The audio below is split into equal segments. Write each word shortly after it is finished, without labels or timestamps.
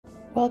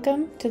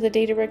Welcome to the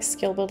Databricks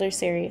Skill Builder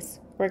series.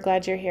 We're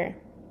glad you're here.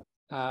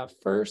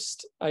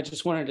 First, I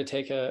just wanted to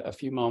take a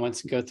few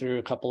moments and go through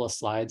a couple of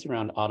slides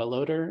around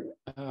AutoLoader.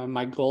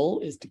 My goal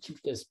is to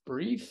keep this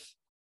brief.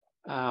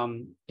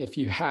 If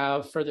you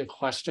have further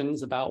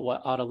questions about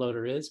what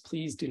AutoLoader is,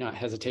 please do not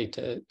hesitate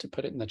to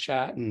put it in the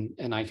chat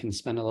and I can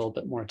spend a little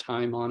bit more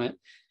time on it.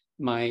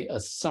 My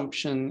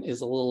assumption is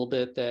a little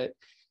bit that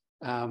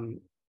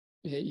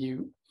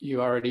you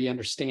already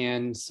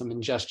understand some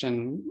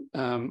ingestion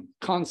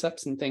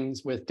concepts and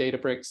things with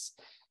Databricks.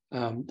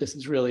 This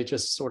is really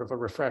just sort of a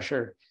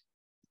refresher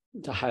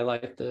to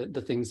highlight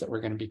the things that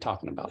we're going to be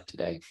talking about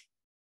today.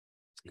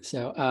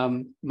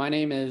 So my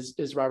name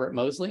is Robert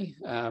Mosley.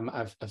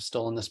 I've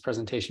stolen this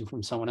presentation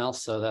from someone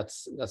else, so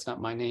that's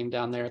not my name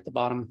down there at the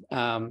bottom.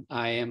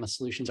 I am a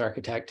solutions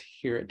architect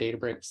here at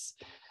Databricks,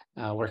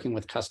 working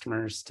with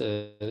customers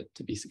to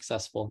be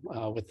successful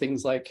with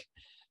things like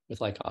with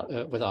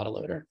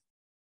AutoLoader.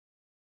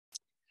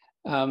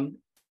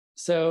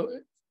 So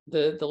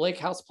the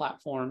Lakehouse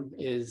platform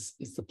is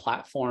the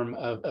platform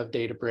of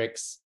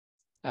Databricks.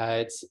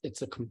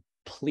 It's a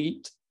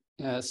complete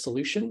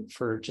solution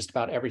for just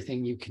about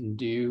everything you can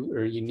do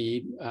or you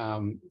need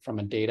from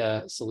a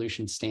data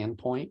solution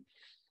standpoint.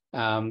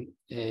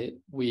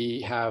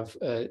 We have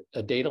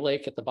a data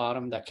lake at the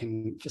bottom that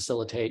can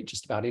facilitate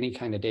just about any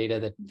kind of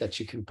data that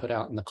you can put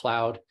out in the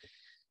cloud.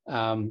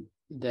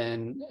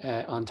 Then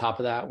on top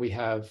of that, we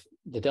have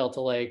the Delta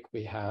Lake,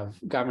 we have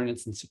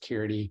governance and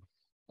security,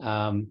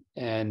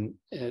 and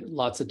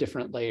lots of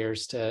different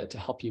layers to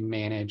help you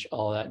manage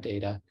all that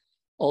data.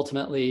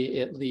 Ultimately,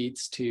 it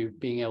leads to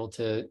being able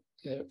to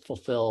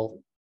fulfill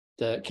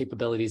the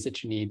capabilities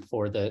that you need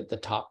for the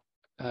top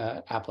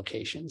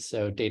applications.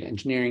 So data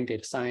engineering,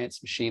 data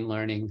science, machine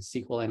learning,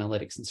 SQL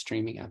analytics, and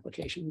streaming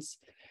applications.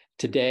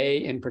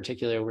 Today, in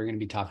particular, we're going to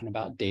be talking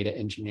about data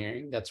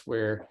engineering. That's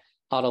where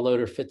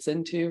AutoLoader fits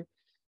into,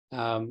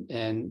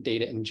 and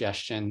data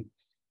ingestion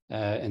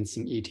and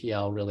some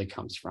ETL really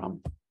comes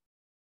from.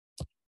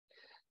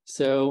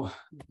 So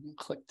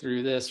click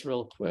through this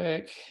real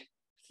quick.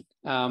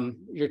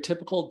 Your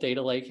typical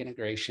data lake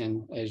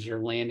integration is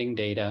you're landing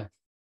data.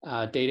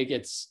 Data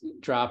gets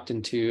dropped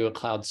into a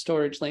cloud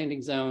storage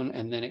landing zone,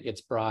 and then it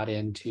gets brought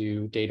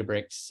into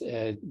Databricks.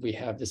 We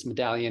have this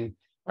medallion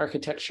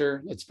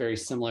architecture. It's very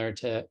similar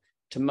to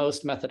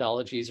most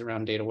methodologies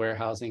around data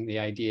warehousing. The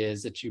idea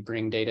is that you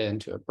bring data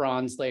into a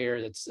bronze layer.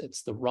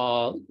 It's the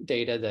raw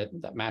data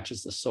that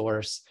matches the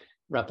source,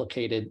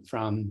 replicated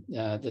from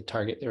the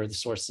target or the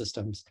source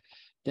systems.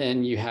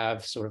 Then you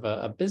have sort of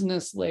a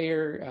business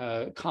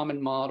layer, common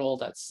model,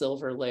 that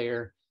silver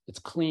layer. It's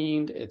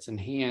cleaned, it's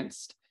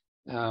enhanced.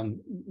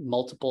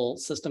 Multiple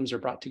systems are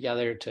brought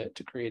together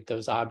to create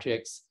those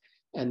objects.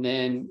 And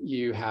then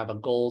you have a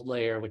gold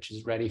layer, which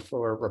is ready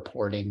for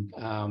reporting.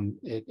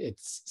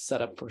 It's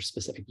set up for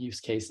specific use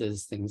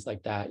cases, things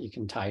like that. You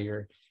can tie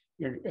your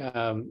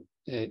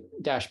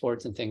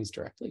dashboards and things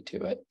directly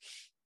to it.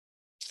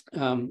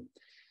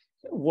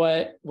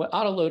 What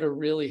AutoLoader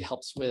really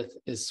helps with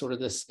is sort of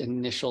this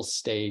initial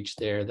stage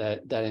there,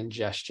 that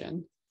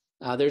ingestion.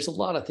 There's a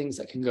lot of things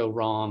that can go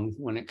wrong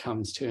when it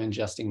comes to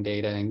ingesting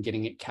data and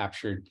getting it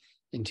captured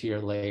into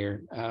your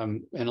layer.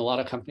 And a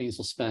lot of companies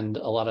will spend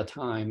a lot of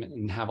time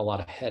and have a lot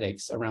of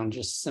headaches around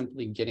just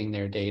simply getting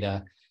their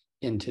data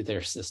into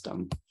their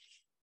system.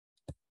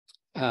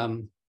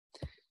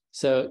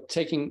 So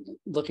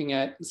looking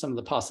at some of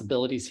the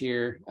possibilities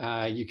here,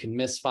 you can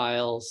miss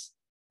files.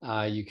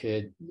 You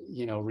could,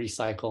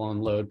 recycle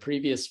and load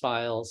previous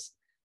files.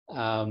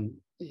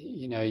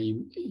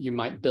 You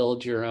might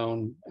build your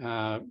own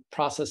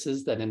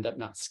processes that end up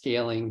not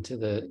scaling to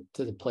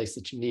the place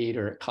that you need,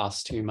 or it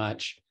costs too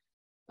much.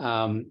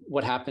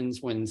 What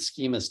happens when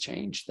schemas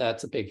change?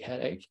 That's a big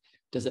headache.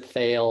 Does it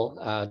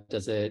fail?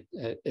 Does it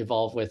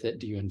evolve with it?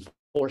 Do you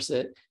enforce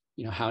it?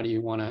 How do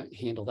you want to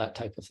handle that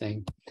type of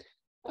thing?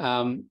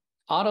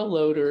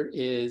 AutoLoader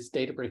is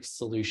Databricks'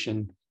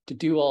 solution to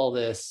do all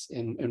this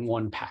in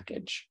one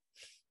package.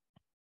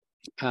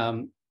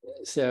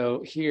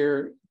 So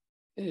here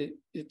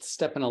it's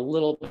stepping a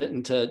little bit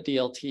into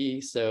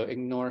DLT, so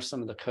ignore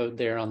some of the code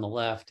there on the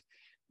left.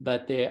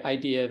 But the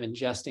idea of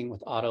ingesting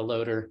with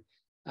AutoLoader,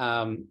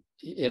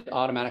 it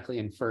automatically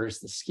infers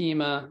the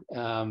schema.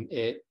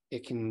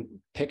 It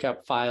can pick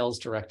up files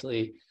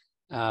directly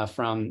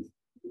from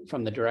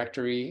the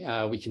directory.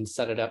 We can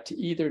set it up to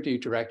either do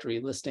directory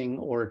listing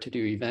or to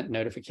do event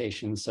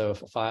notification. So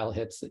if a file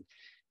hits it,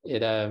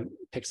 it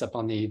picks up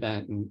on the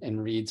event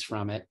and reads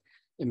from it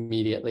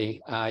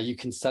immediately. You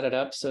can set it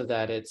up so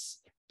that it's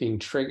being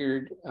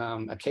triggered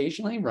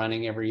occasionally,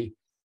 running every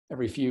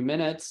few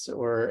minutes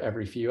or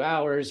every few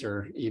hours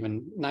or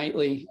even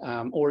nightly,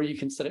 or you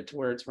can set it to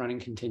where it's running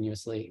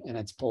continuously and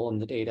it's pulling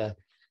the data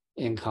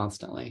in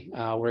constantly.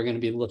 We're going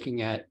to be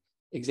looking at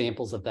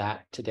examples of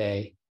that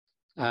today.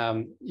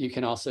 You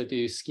can also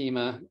do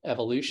schema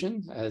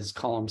evolution. As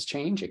columns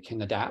change, it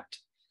can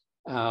adapt.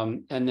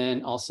 And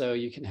then also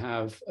you can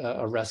have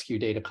a rescue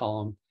data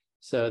column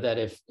so that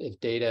if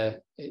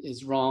data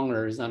is wrong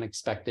or is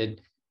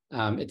unexpected,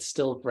 it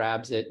still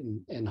grabs it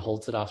and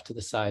holds it off to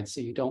the side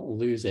so you don't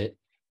lose it.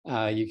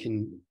 You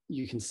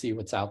can see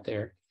what's out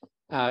there.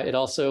 It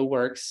also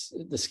works,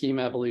 the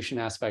schema evolution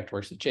aspect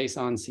works with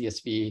JSON,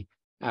 CSV,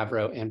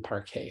 Avro, and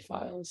Parquet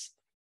files.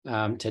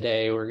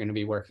 Today, we're going to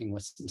be working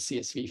with some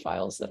CSV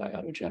files that I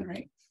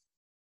auto-generate.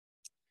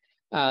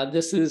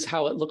 This is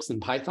how it looks in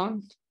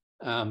Python.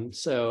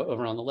 So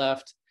over on the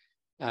left,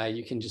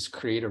 you can just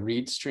create a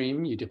read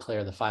stream. You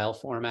declare the file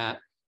format.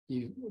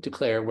 You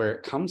declare where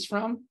it comes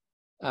from.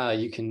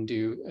 You can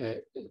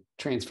do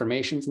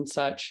transformations and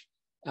such.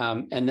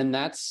 And then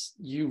that's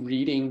you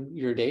reading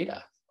your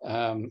data.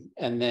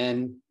 And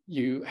then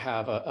you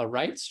have a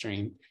write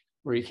stream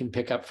where you can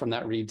pick up from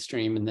that read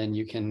stream, and then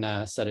you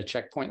can set a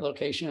checkpoint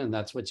location, and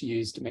that's what's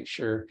used to make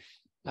sure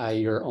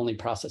you're only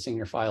processing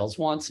your files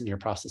once and you're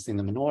processing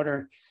them in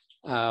order.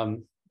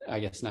 I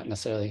guess not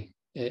necessarily,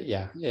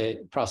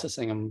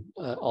 processing them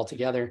all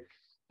together.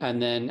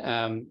 And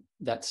then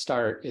that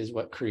start is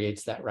what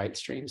creates that write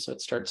stream. So it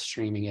starts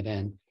streaming it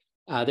in.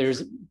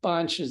 There's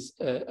bunches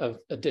of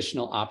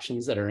additional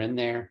options that are in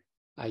there.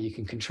 You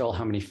can control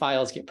how many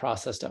files get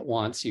processed at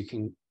once. You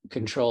can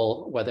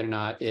control whether or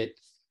not it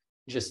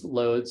just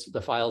loads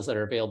the files that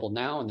are available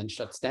now and then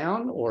shuts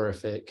down, or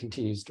if it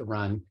continues to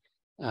run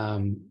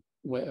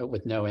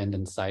with no end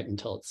in sight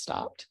until it's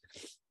stopped.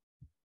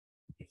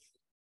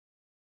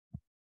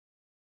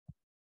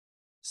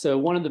 So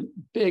one of the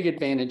big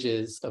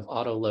advantages of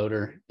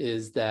AutoLoader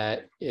is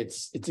that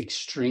it's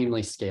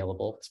extremely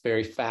scalable. It's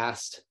very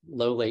fast,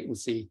 low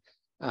latency.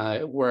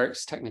 It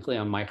works technically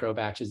on micro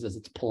batches as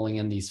it's pulling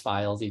in these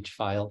files. Each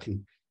file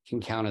can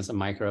count as a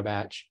micro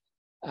batch.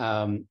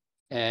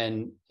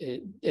 And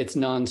it's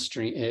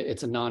non-stream,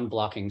 it's a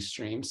non-blocking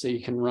stream. So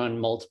you can run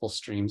multiple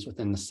streams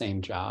within the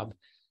same job,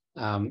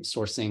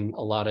 sourcing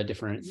a lot of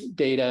different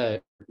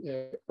data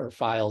or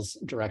files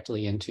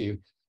directly into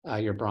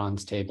your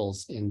bronze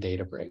tables in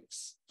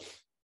Databricks.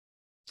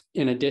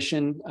 In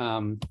addition,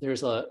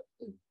 there's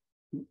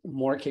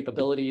more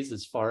capabilities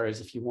as far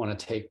as if you want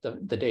to take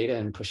the data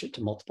and push it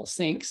to multiple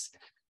sinks.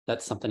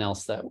 That's something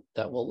else that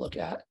we'll look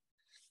at.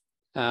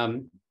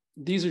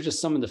 These are just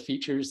some of the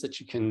features that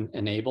you can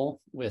enable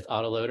with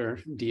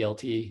AutoLoader,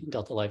 DLT,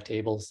 Delta Life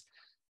Tables,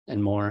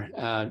 and more.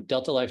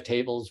 Delta Life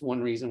Tables,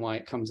 one reason why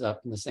it comes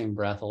up in the same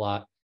breath a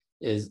lot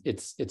is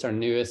it's our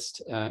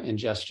newest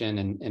ingestion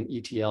and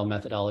ETL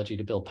methodology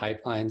to build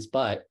pipelines,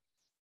 but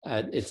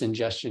its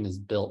ingestion is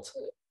built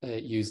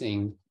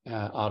using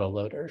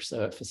AutoLoader.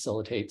 So it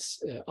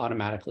facilitates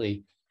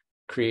automatically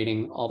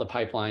creating all the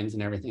pipelines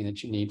and everything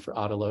that you need for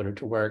AutoLoader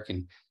to work.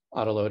 And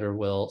AutoLoader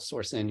will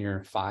source in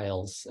your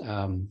files,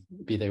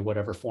 be they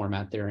whatever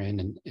format they're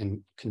in,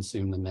 and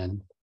consume them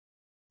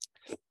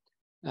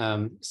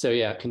in. So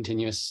yeah,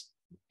 continuous,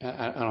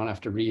 I don't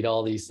have to read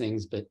all these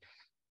things, but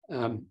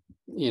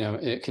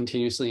it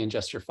continuously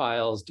ingest your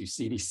files, do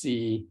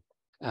CDC,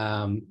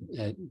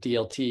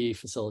 DLT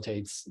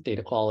facilitates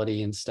data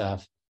quality and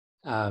stuff.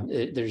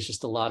 There's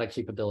just a lot of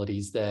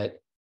capabilities that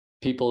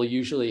people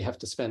usually have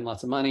to spend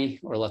lots of money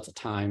or lots of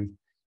time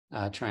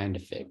trying to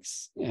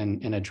fix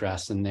and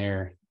address in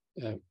their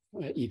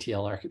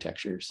ETL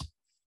architectures.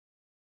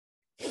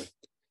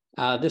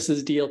 This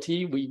is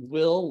DLT. We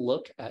will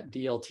look at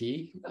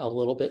DLT a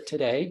little bit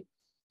today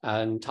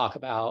and talk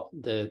about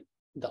the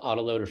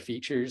AutoLoader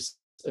features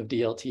of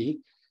DLT.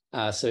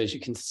 So as you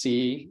can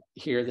see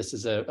here, this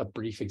is a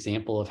brief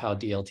example of how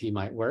DLT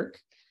might work.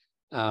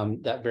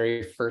 That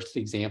very first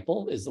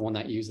example is the one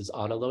that uses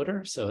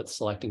AutoLoader. So it's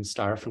selecting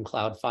star from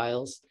cloud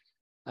files.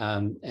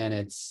 And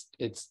it's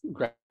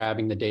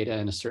grabbing the data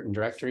in a certain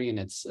directory, and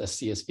it's a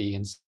CSV.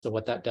 And so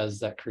what that does is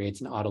that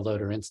creates an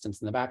AutoLoader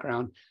instance in the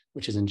background,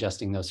 which is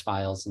ingesting those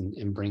files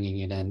and bringing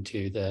it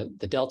into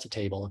the Delta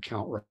table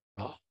account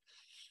raw.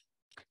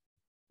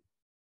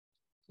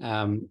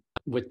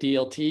 With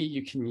DLT,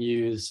 you can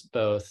use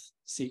both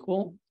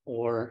SQL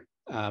or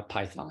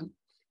Python.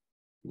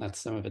 That's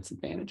some of its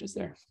advantages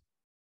there.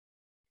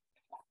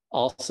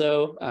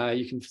 Also,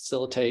 you can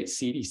facilitate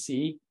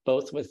CDC,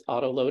 both with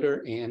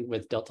AutoLoader and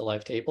with Delta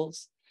Life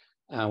Tables.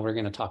 We're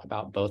going to talk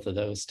about both of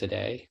those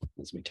today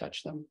as we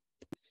touch them.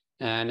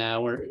 And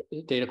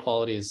data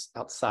quality is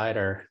outside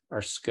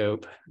our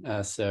scope,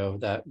 so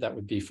that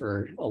would be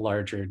for a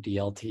larger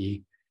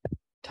DLT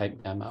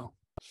type demo.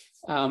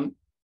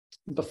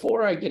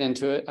 Before I get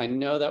into it, I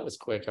know that was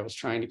quick. I was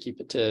trying to keep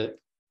it to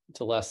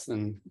less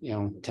than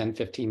 10,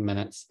 15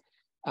 minutes.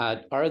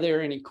 Are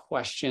there any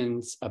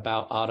questions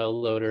about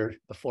AutoLoader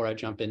before I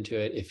jump into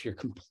it? If you're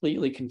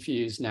completely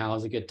confused, now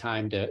is a good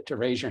time to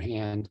raise your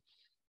hand,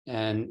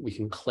 and we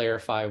can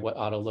clarify what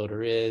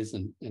AutoLoader is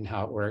and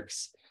how it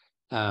works.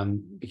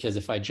 Because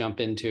if I jump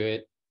into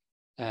it,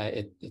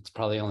 it's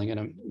probably only going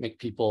to make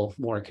people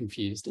more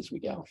confused as we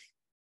go.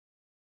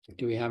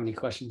 Do we have any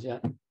questions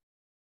yet?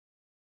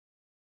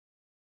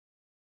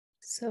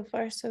 So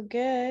far, so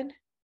good.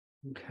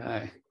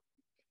 Okay.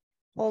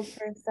 Hold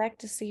for a sec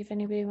to see if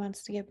anybody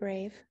wants to get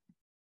brave.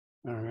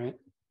 All right.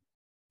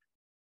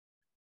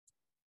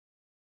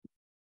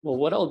 Well,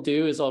 what I'll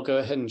do is I'll go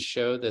ahead and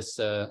show this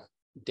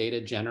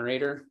data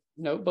generator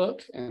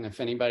notebook. And if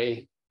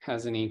anybody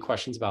has any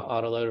questions about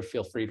AutoLoader,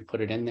 feel free to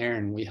put it in there,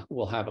 and we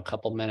will have a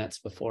couple minutes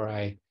before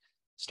I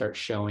start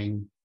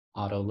showing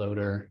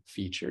AutoLoader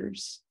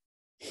features.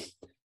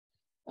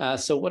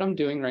 So what I'm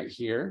doing right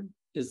here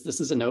is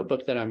this is a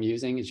notebook that I'm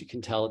using. As you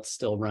can tell, it's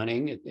still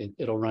running.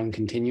 It'll run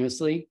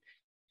continuously.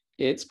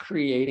 It's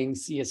creating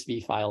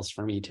CSV files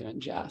for me to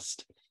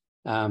ingest.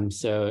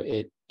 So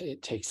it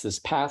takes this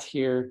path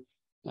here.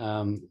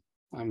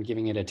 I'm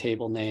giving it a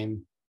table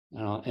name.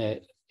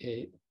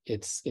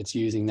 It's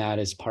using that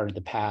as part of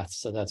the path.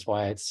 So that's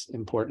why it's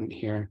important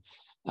here.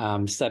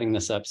 Setting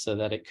this up so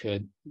that it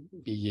could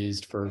be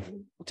used to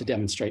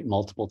demonstrate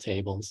multiple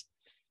tables.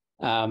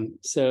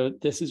 So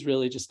this is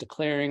really just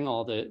declaring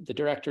all the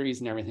directories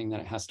and everything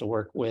that it has to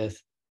work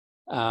with.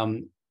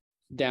 Down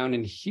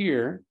in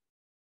here,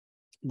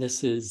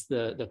 this is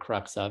the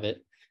crux of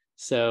it.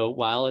 So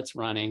while it's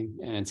running,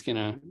 and it's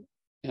gonna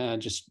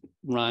just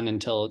run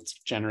until it's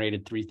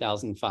generated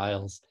 3,000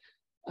 files,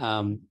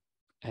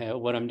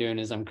 what I'm doing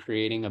is I'm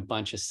creating a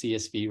bunch of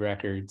CSV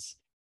records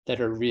that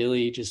are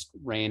really just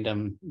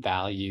random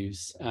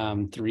values,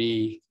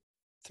 three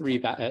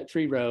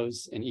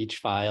rows in each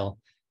file.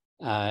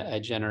 I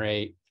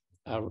generate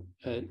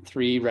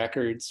 3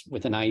 records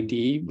with an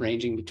ID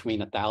ranging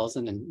between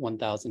 1,000 and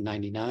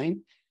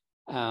 1,099.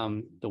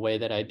 The way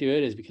that I do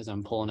it is because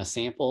I'm pulling a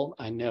sample.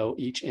 I know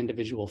each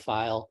individual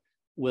file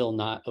will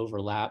not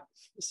overlap,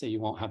 so you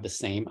won't have the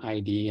same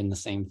ID in the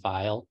same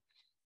file.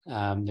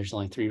 There's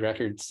only 3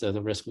 records, so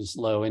the risk was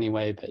low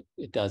anyway, but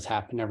it does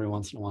happen every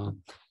once in a while.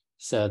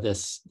 So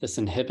this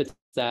inhibits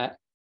that,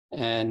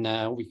 and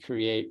we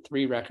create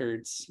 3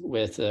 records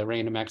with a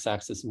random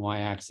x-axis and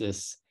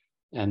y-axis,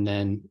 and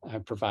then I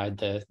provide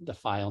the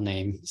file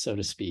name, so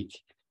to speak,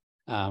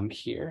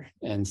 here.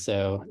 And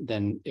so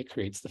then it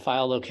creates the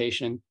file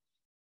location,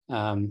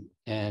 and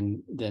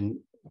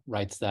then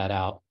writes that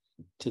out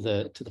to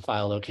the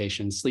file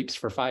location, sleeps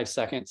for 5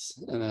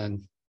 seconds, and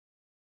then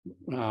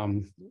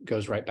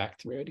goes right back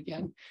through it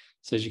again.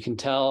 So as you can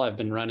tell, I've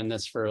been running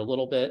this for a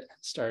little bit,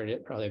 started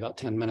it probably about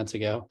 10 minutes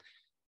ago.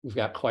 We've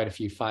got quite a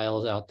few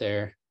files out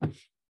there.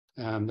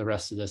 The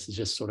rest of this is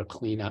just sort of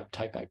cleanup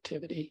type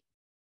activity.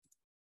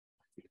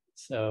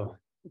 So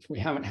if we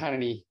haven't had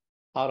any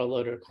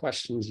AutoLoader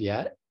questions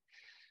yet,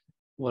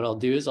 what I'll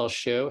do is I'll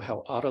show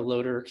how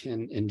AutoLoader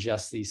can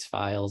ingest these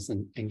files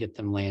and get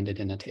them landed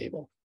in a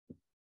table.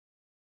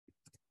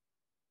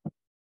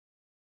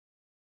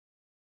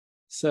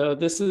 So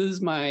this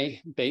is my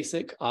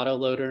basic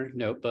AutoLoader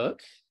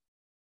notebook.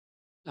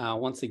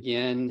 Once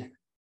again,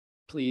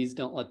 please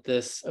don't let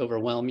this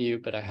overwhelm you,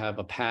 but I have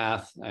a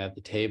path, I have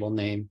the table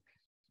name,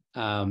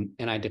 and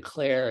I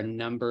declare a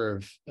number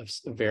of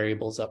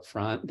variables up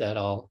front that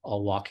I'll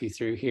walk you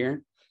through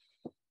here.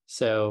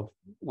 So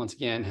once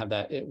again, have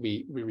that,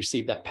 we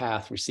receive that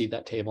path, receive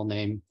that table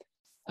name.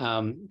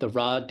 The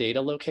raw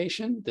data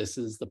location, this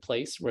is the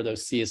place where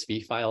those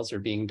CSV files are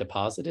being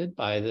deposited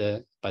by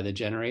the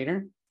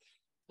generator.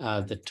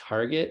 The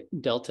target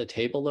delta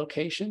table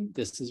location,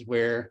 this is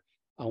where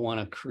I want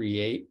to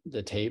create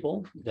the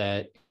table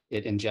that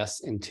it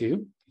ingests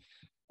into.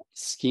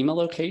 Schema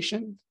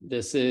location,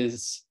 this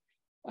is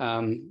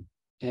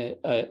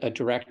a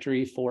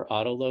directory for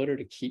AutoLoader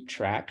to keep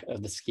track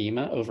of the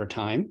schema over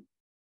time.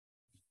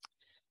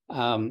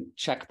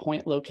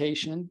 Checkpoint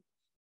location,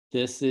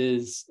 this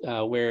is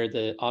where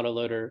the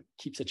AutoLoader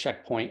keeps a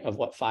checkpoint of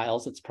what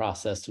files it's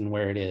processed and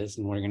where it is,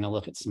 and we're going to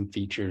look at some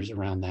features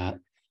around that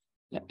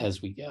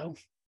as we go.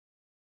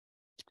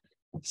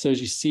 So as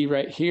you see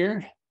right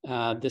here,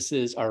 this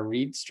is our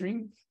read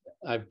stream.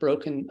 I've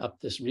broken up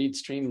this read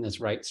stream and this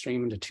write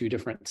stream into 2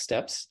 different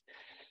steps.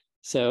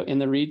 So in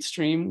the read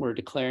stream, we're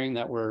declaring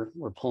that we're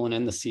pulling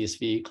in the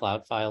CSV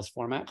cloud files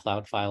format.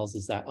 Cloud files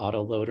is that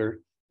AutoLoader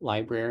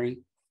library.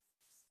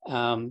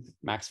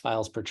 Max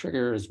files per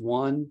trigger is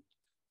 1.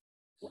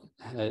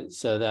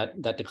 So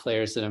that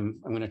declares that I'm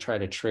going to try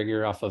to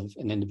trigger off of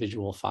an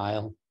individual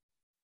file.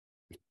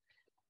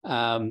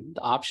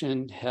 The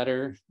option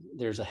header,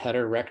 there's a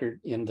header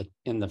record in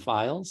the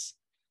files,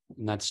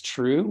 and that's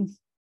true.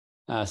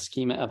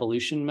 Schema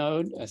evolution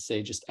mode, I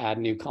say just add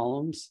new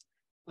columns.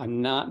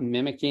 I'm not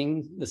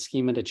mimicking the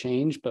schema to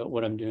change, but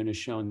what I'm doing is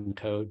showing the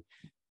code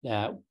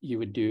that you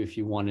would do if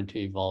you wanted to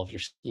evolve your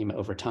schema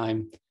over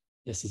time.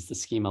 This is the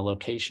schema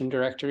location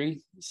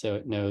directory, so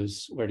it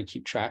knows where to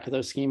keep track of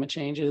those schema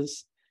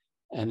changes.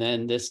 And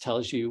then this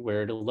tells you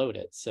where to load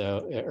it,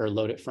 or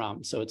load it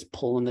from. So it's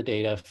pulling the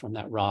data from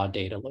that raw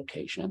data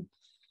location.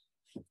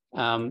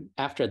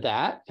 After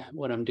that,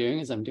 what I'm doing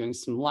is I'm doing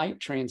some light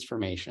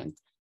transformation.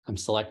 I'm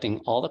selecting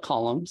all the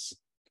columns,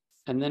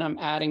 and then I'm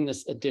adding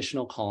this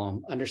additional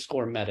column,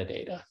 underscore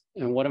metadata.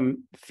 And what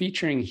I'm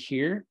featuring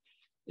here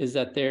is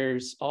that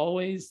there's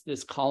always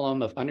this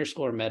column of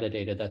underscore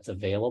metadata that's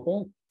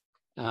available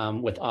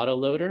with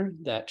AutoLoader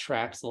that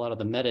tracks a lot of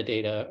the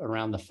metadata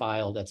around the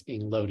file that's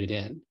being loaded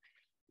in.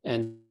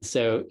 And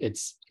so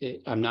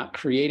I'm not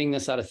creating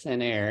this out of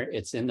thin air,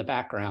 it's in the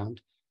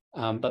background,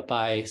 but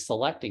by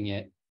selecting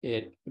it,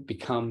 it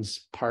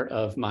becomes part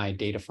of my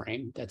data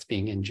frame that's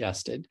being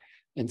ingested.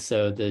 And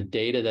so the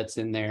data that's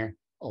in there,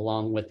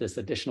 along with this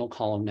additional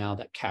column now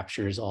that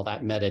captures all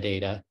that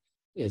metadata,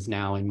 is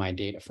now in my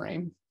data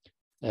frame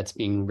that's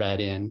being read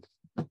in.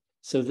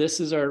 So this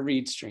is our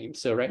read stream.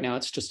 So right now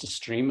it's just a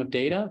stream of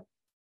data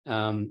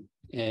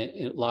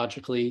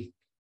logically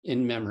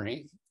in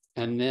memory.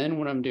 And then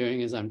what I'm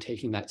doing is I'm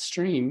taking that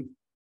stream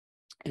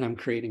and I'm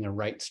creating a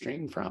write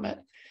stream from it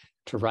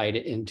to write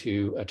it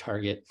into a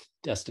target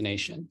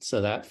destination.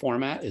 So that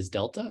format is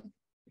Delta.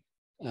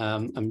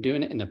 I'm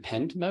doing it in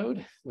append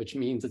mode, which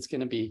means it's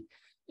going to be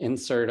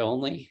insert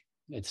only.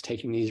 It's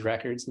taking these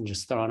records and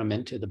just throwing them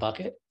into the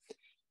bucket.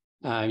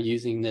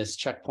 Using this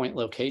checkpoint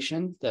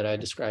location that I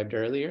described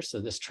earlier. So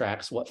this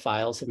tracks what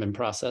files have been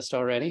processed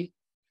already.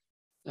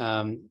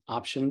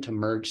 Option to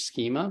merge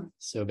schema.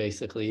 So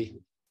basically,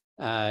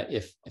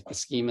 if the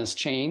schema's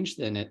changed,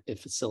 then it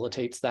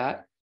facilitates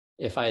that.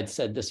 If I had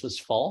said this was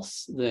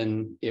false,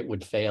 then it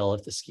would fail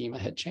if the schema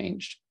had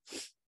changed.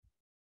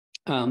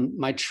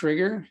 My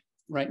trigger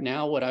right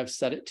now, what I've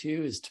set it to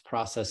is to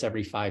process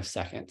every 5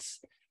 seconds.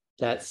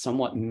 That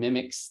somewhat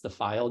mimics the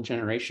file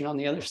generation on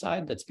the other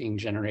side that's being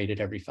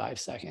generated every 5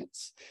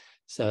 seconds.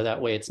 So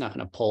that way it's not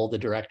going to pull the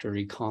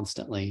directory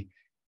constantly.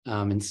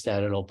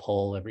 Instead, it'll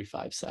pull every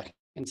 5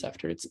 seconds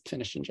after it's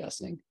finished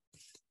ingesting.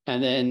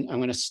 And then I'm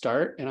going to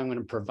start and I'm going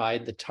to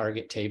provide the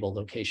target table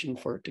location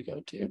for it to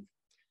go to.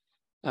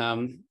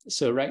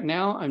 So right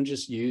now I'm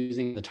just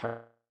using the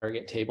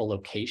target table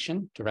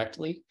location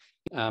directly.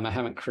 I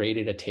haven't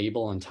created a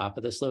table on top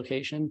of this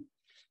location,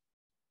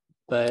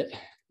 but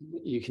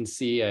you can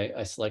see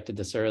I selected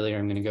this earlier.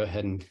 I'm going to go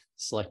ahead and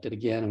select it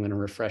again. I'm going to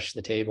refresh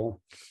the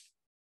table.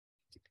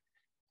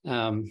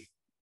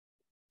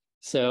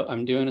 So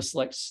I'm doing a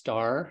select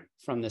star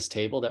from this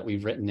table that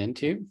we've written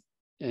into,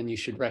 and you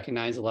should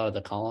recognize a lot of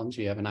the columns.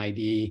 You have an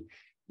ID,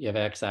 you have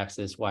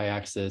x-axis,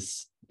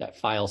 y-axis, that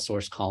file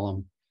source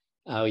column.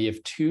 You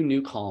have 2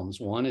 new columns.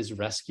 One is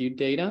rescued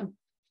data.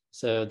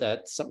 So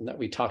that's something that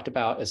we talked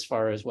about as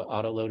far as what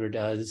AutoLoader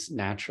does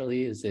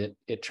naturally, is it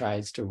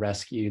tries to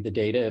rescue the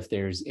data if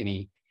there's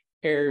any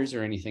errors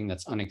or anything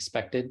that's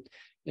unexpected.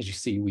 As you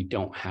see, we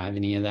don't have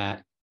any of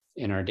that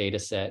in our data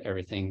set.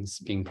 Everything's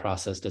being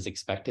processed as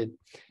expected.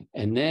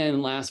 And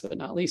then last but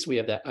not least, we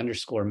have that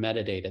underscore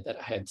metadata that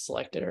I had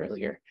selected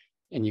earlier.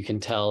 And you can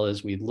tell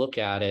as we look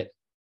at it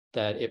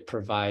that it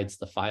provides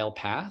the file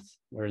path,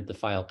 where did the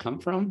file come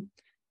from,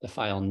 the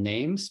file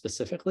name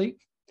specifically,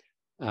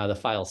 the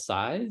file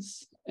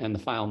size, and the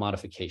file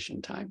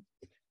modification time.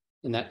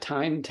 And that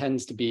time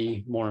tends to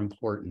be more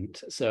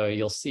important. So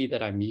you'll see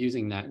that I'm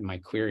using that in my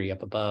query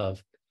up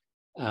above.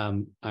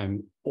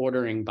 I'm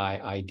ordering by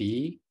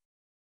ID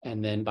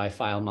and then by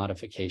file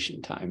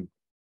modification time.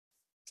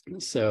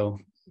 So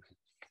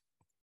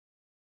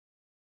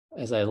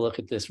as I look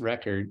at this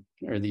record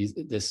or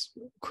this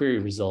query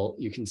result,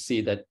 you can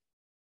see that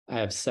I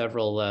have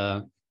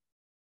several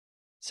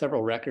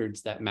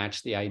records that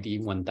match the ID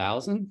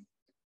 1000.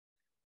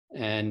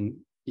 And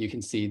you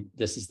can see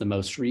this is the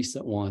most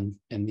recent one,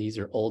 and these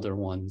are older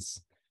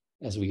ones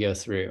as we go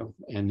through.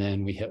 And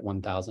then we hit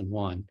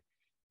 1001.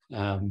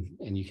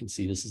 And you can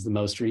see this is the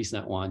most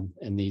recent one,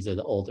 and these are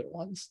the older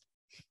ones.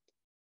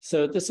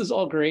 So this is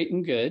all great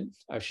and good.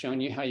 I've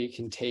shown you how you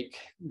can take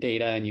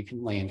data and you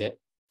can land it.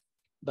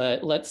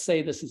 But let's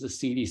say this is a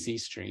CDC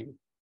stream,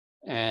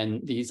 and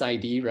these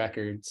ID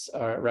records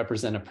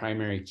represent a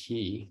primary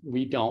key.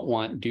 We don't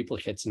want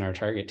duplicates in our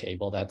target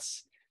table.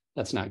 That's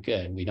not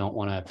good. We don't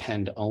want to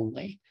append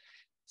only.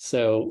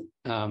 So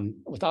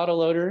with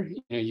AutoLoader,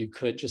 you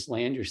could just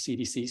land your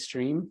CDC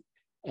stream,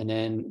 and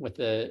then with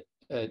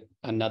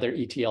another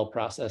ETL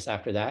process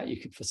after that, you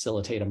could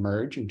facilitate a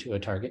merge into a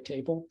target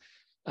table.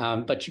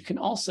 But you can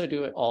also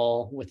do it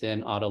all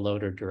within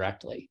AutoLoader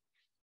directly.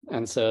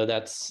 And so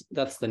that's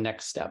the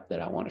next step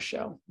that I want to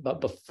show.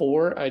 But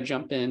before I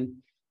jump in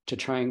to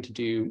trying to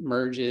do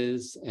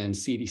merges and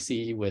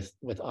CDC with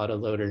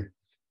AutoLoader,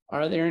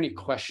 are there any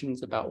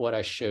questions about what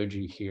I showed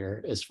you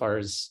here as far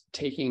as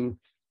taking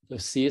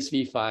those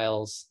CSV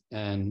files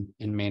and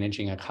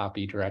managing a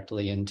copy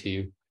directly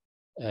into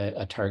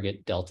a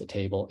target Delta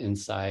table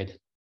inside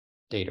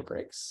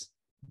Databricks?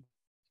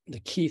 The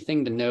key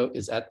thing to note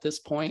is at this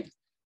point,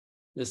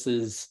 this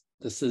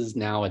is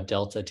now a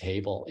Delta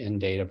table in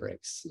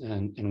Databricks,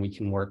 and we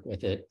can work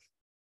with it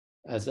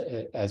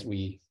as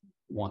we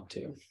want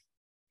to.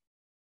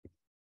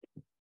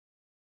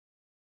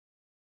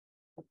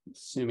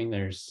 Assuming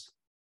there's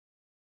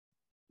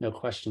no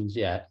questions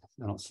yet.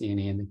 I don't see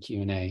any in the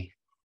Q&A.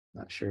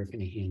 Not sure if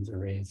any hands are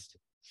raised.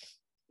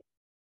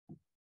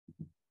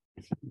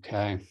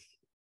 Okay.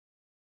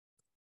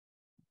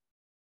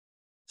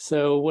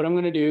 So what I'm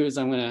going to do is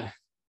I'm going to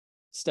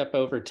step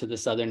over to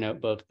this other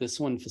notebook. This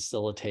one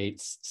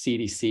facilitates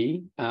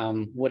CDC.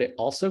 What it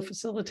also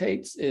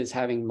facilitates is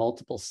having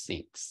multiple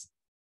syncs.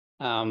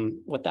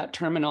 What that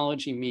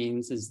terminology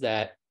means is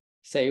that,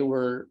 say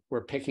we're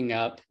picking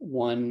up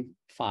one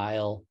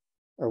file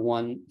or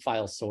one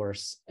file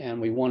source, and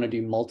we want to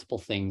do multiple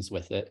things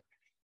with it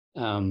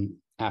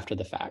after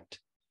the fact.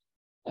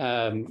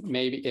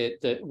 Maybe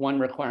the one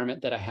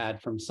requirement that I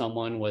had from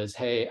someone was,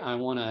 hey, I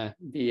want to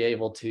be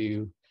able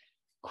to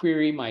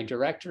query my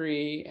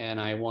directory and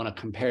I want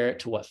to compare it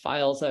to what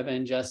files I've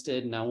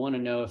ingested. And I want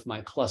to know if my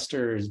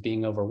cluster is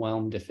being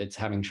overwhelmed, if it's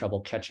having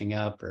trouble catching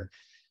up, or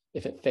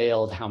if it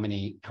failed, how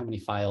many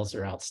files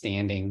are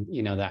outstanding,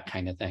 that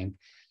kind of thing.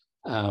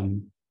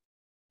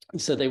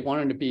 So they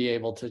wanted to be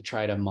able to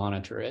try to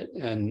monitor it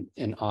and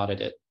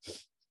audit it.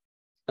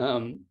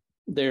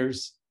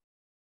 There's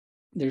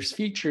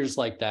features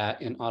like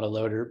that in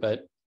AutoLoader,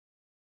 but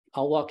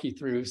I'll walk you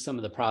through some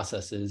of the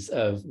processes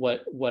of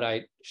what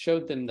I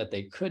showed them that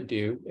they could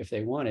do if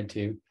they wanted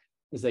to,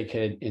 is they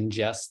could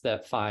ingest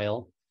that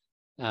file,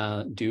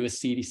 do a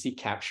CDC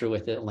capture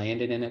with it,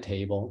 land it in a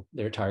table,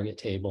 their target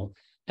table,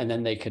 and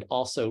then they could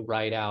also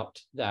write out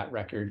that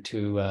record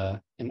to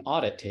an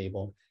audit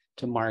table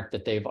to mark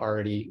that they've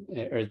already,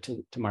 or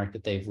to mark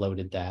that they've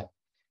loaded that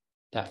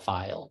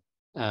file.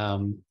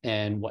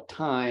 And what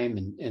time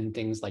and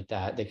things like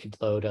that. They could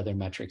load other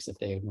metrics if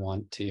they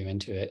want to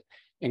into it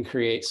and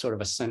create sort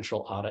of a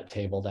central audit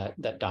table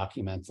that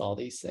documents all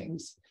these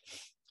things.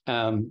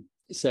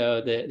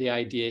 So the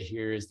idea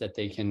here is that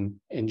they can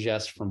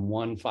ingest from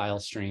one file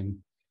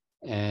stream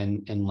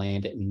and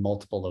land it in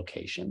multiple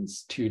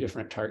locations, 2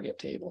 different target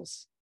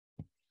tables.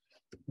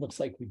 Looks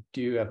like we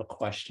do have a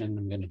question.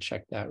 I'm going to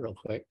check that real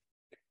quick.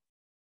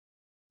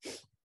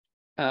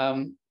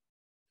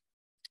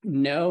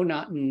 No,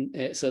 not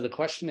in. So the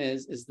question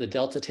is the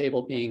Delta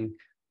table being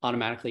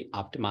automatically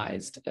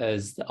optimized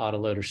as the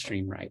AutoLoader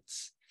stream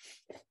writes?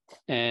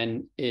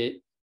 And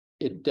it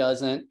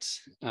doesn't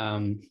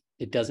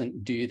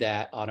do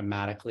that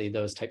automatically.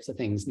 Those types of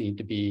things need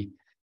to be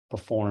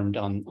performed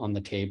on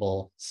the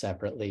table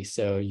separately.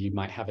 So you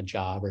might have a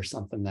job or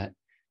something that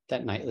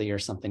nightly or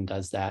something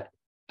does that.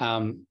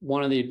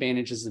 One of the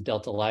advantages of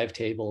Delta Live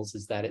tables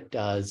is that it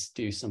does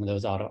do some of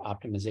those auto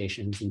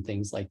optimizations and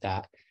things like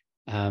that.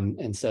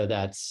 And so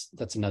that's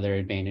another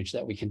advantage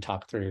that we can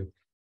talk through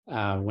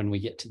when we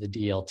get to the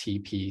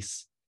DLT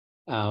piece.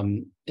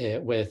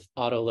 With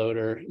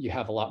AutoLoader, you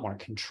have a lot more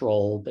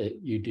control,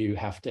 but you do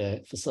have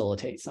to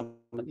facilitate some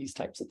of these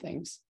types of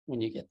things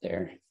when you get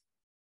there.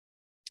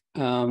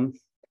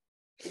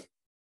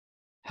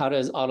 How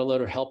does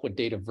AutoLoader help with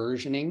data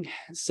versioning?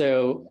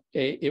 So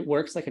it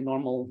works like a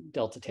normal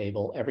Delta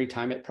table. Every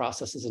time it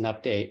processes an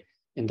update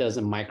and does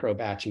a micro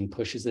batching,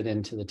 pushes it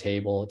into the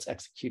table, it's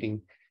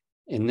executing.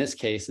 In this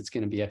case, it's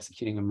going to be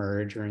executing a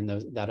merge, or in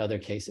that other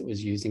case, it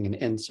was using an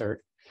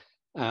insert.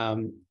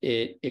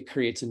 It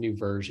creates a new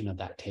version of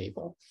that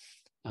table.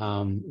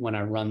 When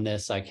I run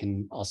this, I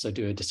can also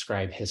do a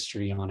describe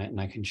history on it, and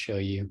I can show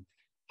you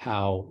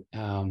how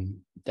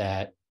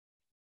that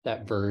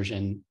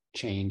version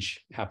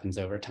change happens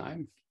over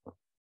time.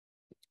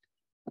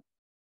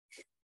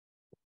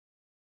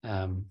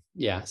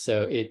 Yeah,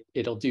 so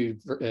it'll do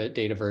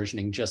data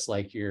versioning just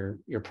like your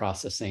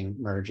processing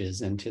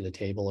merges into the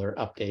table or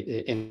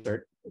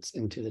inserts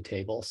into the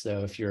table.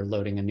 So if you're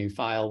loading a new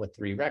file with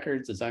 3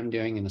 records, as I'm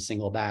doing in a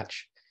single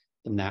batch,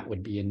 then that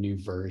would be a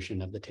new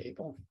version of the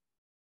table.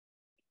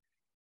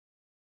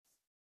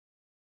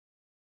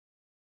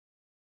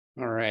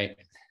 All right,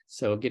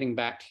 so getting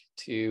back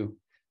to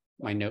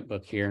my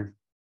notebook here.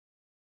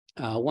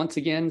 Once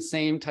again,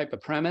 same type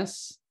of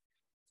premise.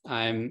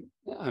 I'm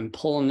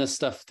pulling this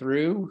stuff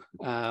through.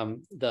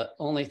 The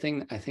only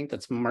thing I think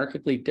that's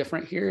markedly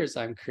different here is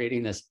I'm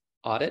creating this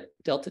audit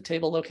Delta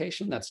table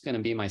location. That's going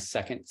to be my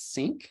second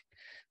sink,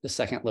 the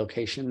second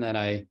location that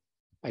I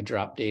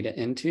drop data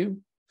into.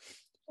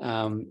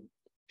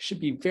 Should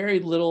be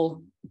very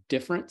little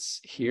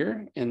difference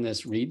here in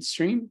this read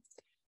stream.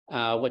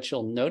 What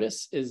you'll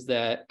notice is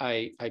that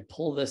I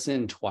pull this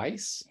in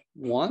twice.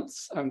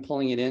 Once I'm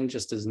pulling it in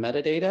just as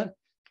metadata,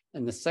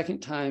 and the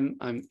second time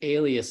I'm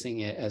aliasing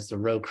it as the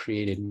row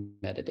created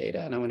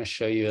metadata. And I'm going to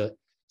show you a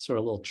sort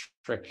of little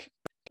trick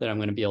that I'm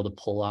going to be able to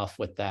pull off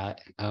with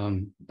that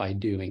by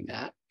doing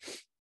that.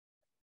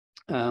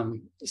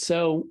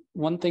 So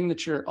one thing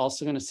that you're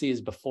also going to see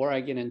is before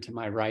I get into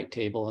my write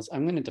table is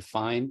I'm going to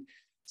define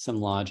some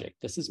logic.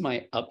 This is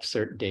my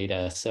upsert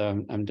data.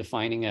 So I'm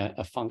defining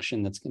a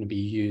function that's going to be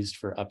used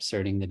for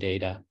upserting the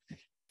data.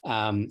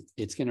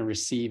 It's going to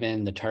receive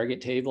in the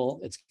target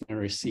table. It's going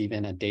to receive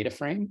in a data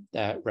frame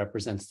that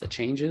represents the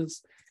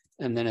changes.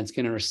 And then it's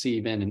going to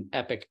receive in an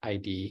epoch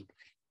ID,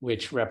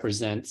 which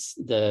represents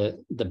the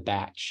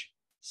batch,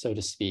 so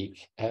to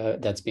speak,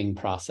 that's being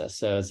processed.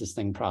 So as this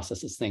thing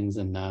processes things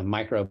in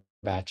micro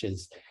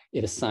batches,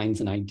 it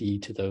assigns an ID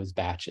to those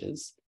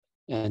batches.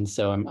 And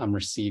so I'm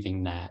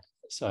receiving that,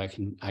 so I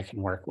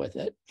can work with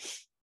it.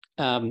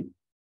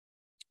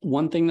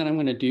 One thing that I'm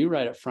going to do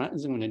right up front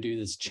is I'm going to do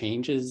this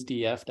changes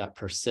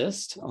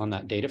df.persist on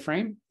that data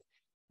frame.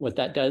 What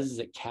that does is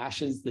it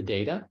caches the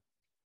data.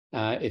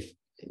 If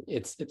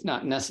it's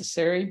not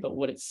necessary, but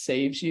what it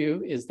saves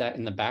you is that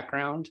in the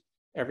background,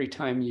 every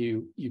time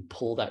you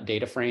pull that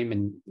data frame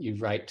and you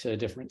write to a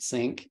different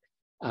sink,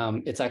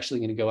 it's actually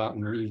going to go out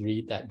and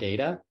reread that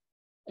data.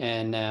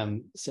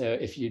 And so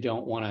if you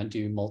don't want to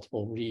do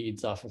multiple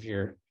reads off of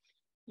your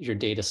your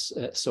data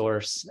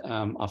source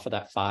off of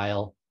that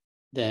file,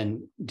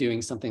 then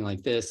doing something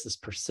like this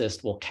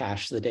persist will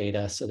cache the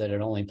data so that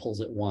it only pulls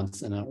it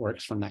once and it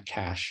works from that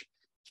cache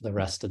for the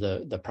rest of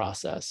the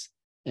process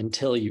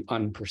until you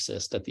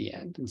unpersist at the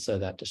end. And so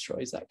that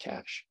destroys that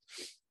cache.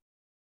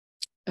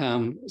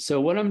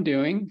 So what I'm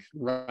doing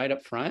right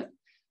up front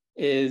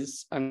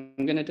is I'm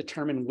going to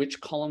determine which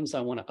columns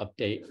I want to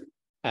update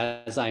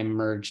as I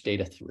merge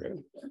data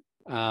through.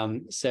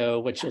 So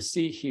what you'll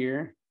see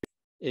here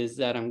is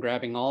that I'm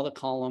grabbing all the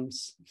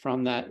columns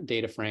from that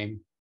data frame,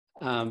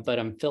 but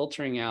I'm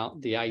filtering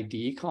out the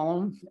ID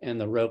column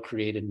and the row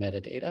created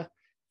metadata.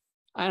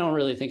 I don't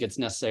really think it's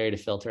necessary to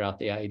filter out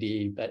the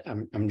ID, but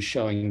I'm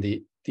showing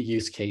the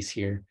use case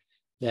here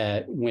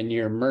that when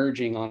you're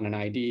merging on an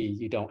ID,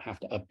 you don't have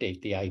to update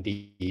the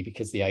ID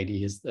because the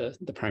ID is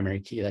the primary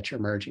key that you're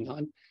merging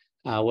on.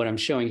 What I'm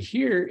showing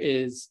here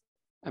is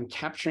I'm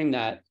capturing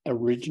that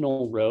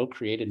original row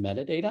created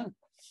metadata,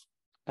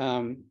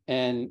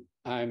 and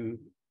I'm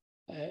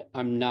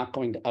not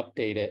going to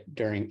update it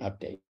during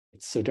updates.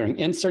 So during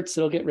inserts,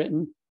 it'll get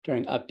written.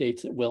 During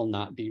updates, it will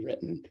not be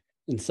written.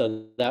 And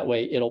so that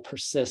way it'll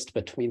persist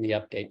between the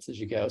updates as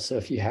you go. So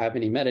if you have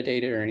any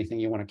metadata or anything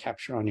you want to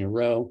capture on your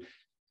row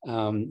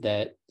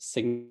that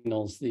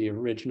signals the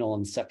original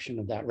inception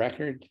of that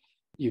record,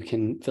 you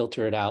can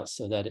filter it out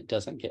so that it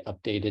doesn't get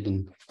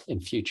updated in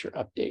future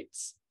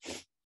updates.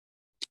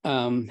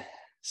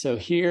 So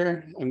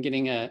here I'm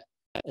getting a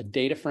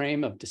data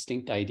frame of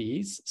distinct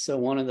IDs. So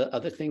one of the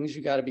other things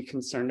you got to be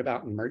concerned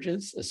about in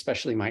merges,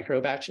 especially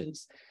micro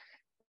batches,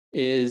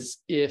 is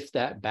if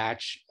that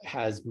batch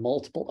has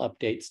multiple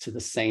updates to the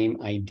same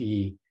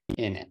ID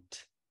in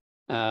it.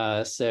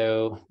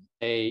 So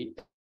I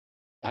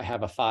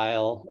have a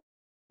file.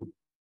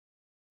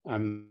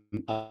 I'm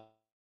updating.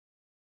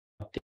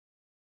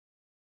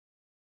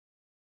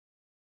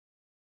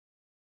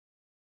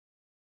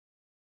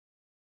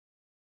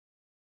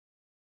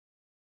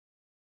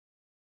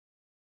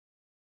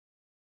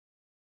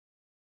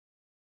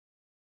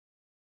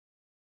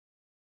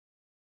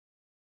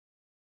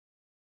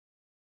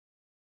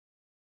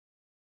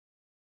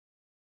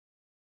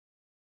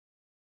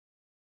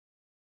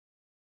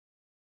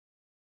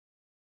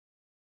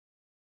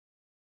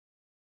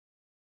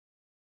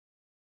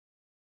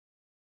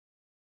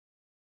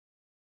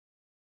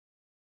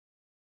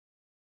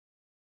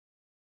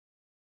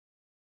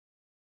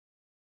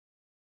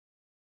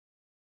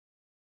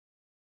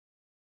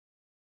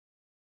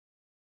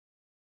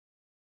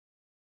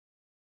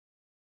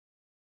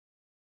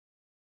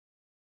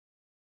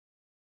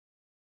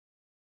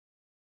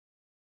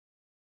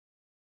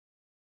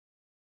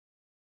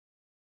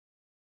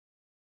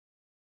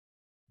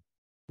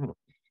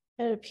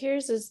 It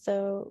appears as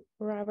though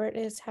Robert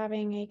is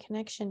having a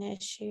connection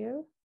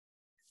issue.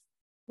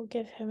 We'll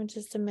give him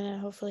just a minute.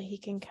 Hopefully he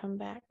can come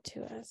back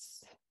to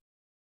us.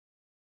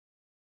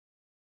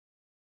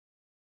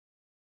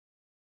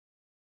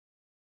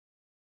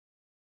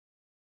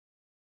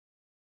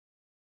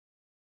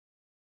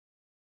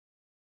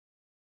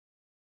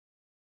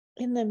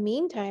 In the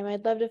meantime,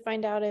 I'd love to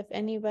find out if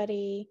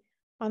anybody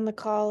on the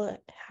call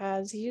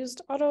has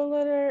used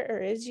AutoLoader or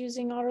is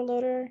using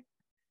AutoLoader.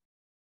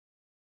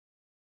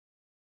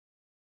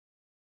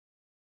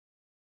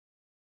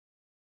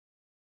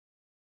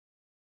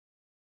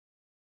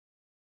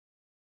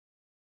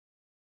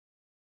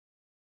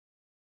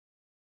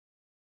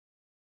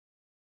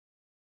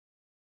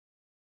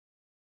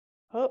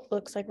 Oh,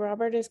 looks like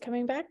Robert is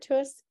coming back to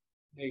us.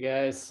 Hey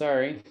guys,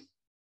 sorry.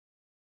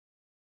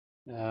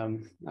 I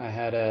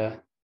had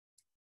a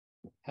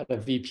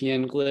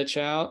VPN glitch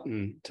out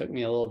and it took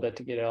me a little bit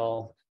to get it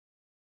all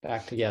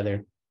back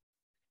together.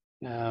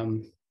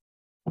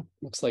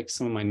 Looks like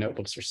some of my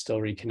notebooks are still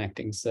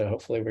reconnecting, so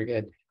hopefully we're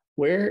good.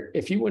 Where,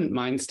 if you wouldn't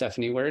mind,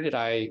 Stephanie, where did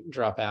I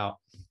drop out?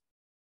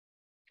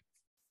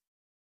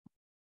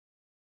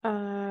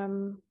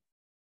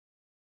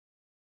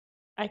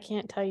 I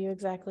can't tell you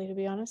exactly, to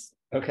be honest.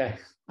 Okay,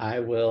 I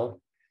will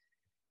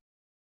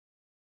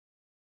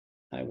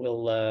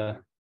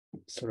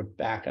sort of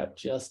back up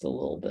just a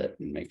little bit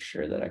and make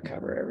sure that I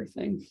cover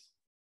everything.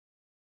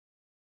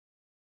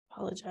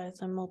 Apologize,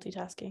 I'm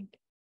multitasking.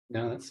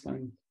 No, that's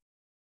fine.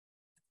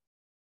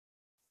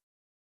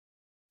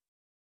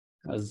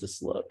 How does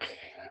this look?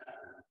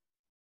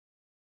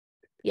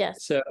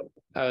 Yes. So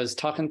I was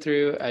talking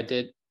through, I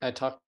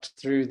talked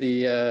through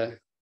the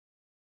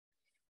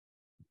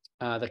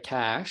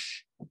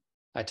cache.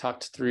 I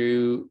talked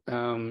through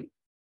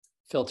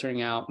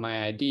filtering out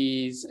my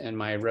IDs and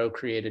my row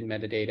created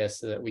metadata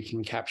so that we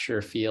can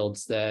capture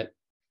fields that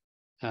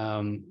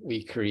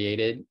we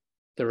created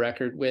the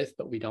record with,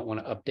 but we don't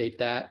want to update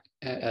that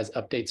as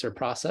updates are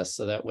processed.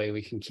 So that way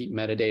we can keep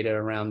metadata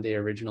around the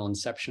original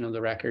inception of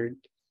the record.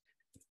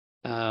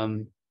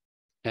 And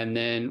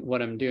then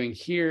what I'm doing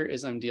here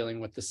is I'm dealing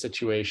with the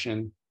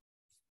situation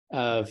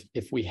of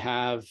if we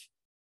have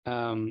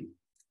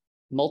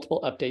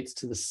multiple updates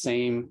to the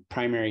same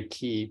primary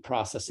key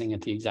processing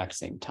at the exact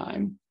same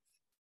time.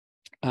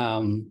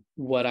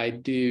 What I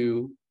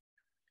do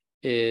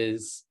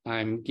is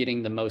I'm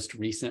getting the most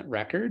recent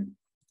record.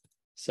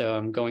 So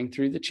I'm going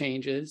through the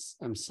changes.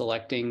 I'm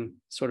selecting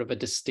sort of a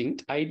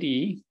distinct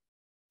ID.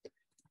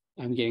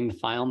 I'm getting the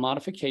file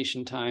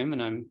modification time,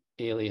 and I'm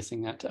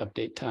aliasing that to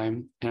update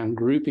time. And I'm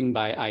grouping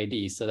by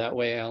ID. So that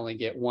way I only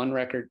get one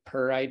record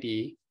per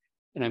ID,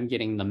 and I'm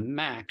getting the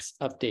max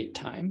update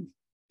time.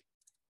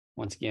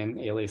 Once again,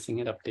 aliasing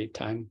at update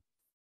time.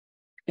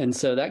 And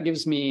so that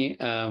gives me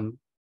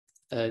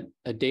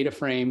a data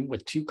frame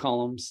with 2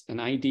 columns, an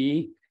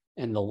ID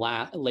and the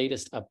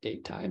latest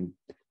update time.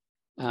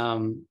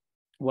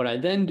 What I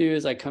then do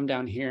is I come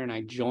down here and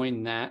I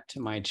join that to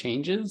my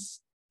changes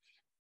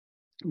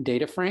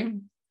data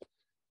frame.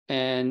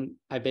 And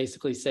I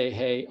basically say,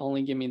 hey,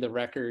 only give me the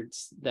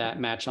records that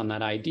match on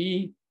that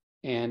ID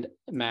and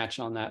match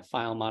on that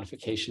file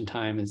modification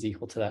time is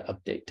equal to that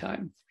update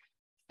time.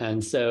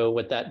 And so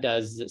what that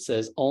does is it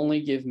says,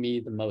 only give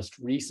me the most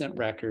recent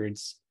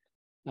records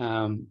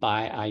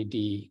by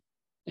ID,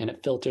 and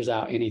it filters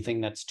out anything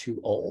that's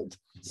too old.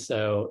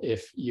 So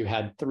if you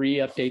had 3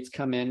 updates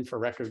come in for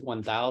record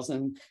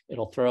 1000,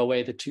 it'll throw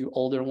away the 2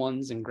 older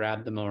ones and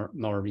grab the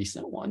more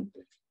recent one.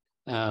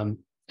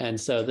 And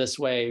so this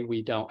way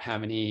we don't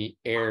have any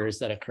errors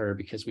that occur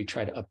because we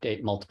try to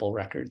update multiple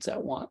records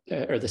at once,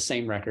 or the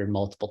same record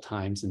multiple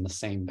times in the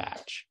same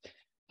batch.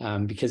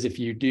 Because if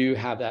you do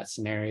have that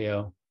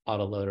scenario,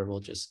 AutoLoader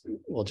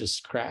will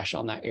just crash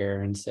on that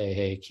error and say,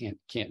 hey,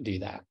 can't do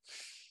that.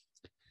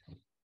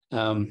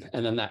 And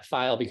then that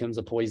file becomes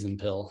a poison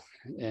pill,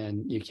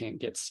 and you can't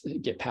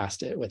get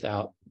past it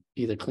without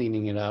either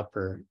cleaning it up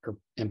or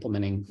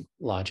implementing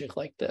logic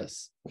like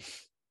this.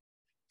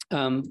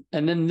 And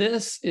then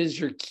this is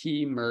your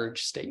key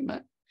merge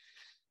statement.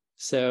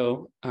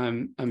 So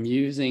I'm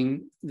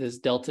using this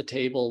Delta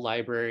table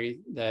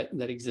library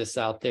that exists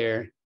out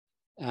there,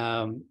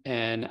 and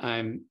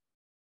I'm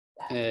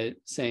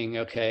saying,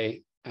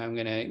 okay, I'm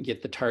going to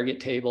get the target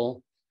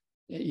table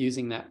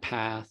using that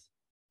path.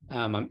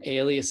 I'm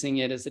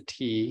aliasing it as a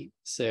T.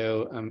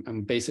 So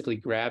I'm basically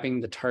grabbing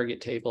the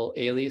target table,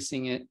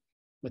 aliasing it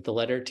with the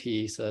letter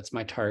T. So that's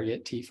my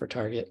target, T for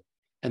target.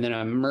 And then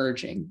I'm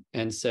merging.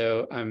 And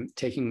so I'm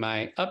taking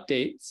my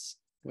updates,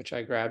 which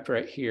I grabbed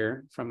right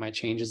here from my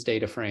changes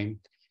data frame.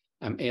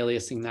 I'm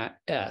aliasing that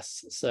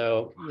S.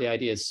 So the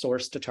idea is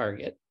source to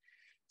target.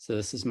 So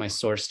this is my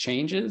source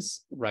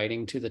changes,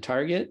 writing to the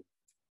target.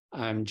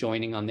 I'm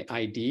joining on the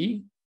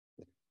ID,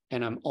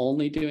 and I'm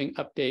only doing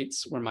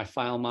updates where my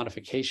file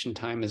modification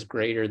time is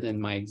greater than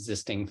my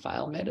existing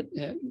file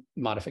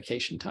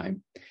modification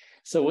time.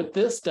 So what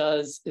this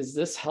does is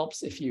this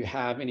helps if you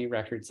have any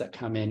records that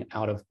come in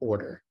out of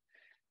order.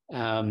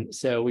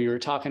 So we were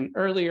talking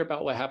earlier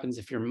about what happens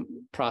if you're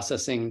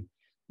processing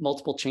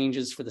multiple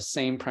changes for the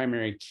same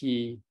primary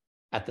key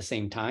at the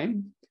same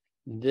time.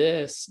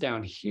 This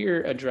down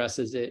here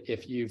addresses it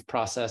if you've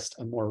processed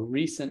a more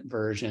recent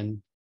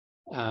version,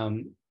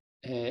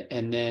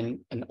 and then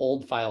an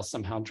old file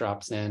somehow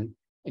drops in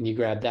and you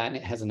grab that and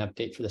it has an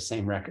update for the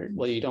same record.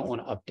 Well, you don't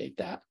want to update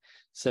that.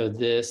 So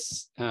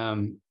this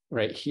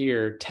right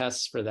here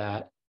tests for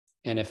that.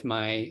 And if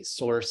my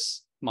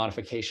source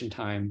modification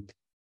time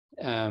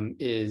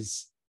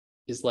is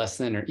less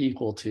than or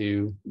equal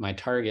to my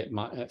target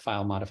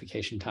file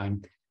modification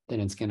time, then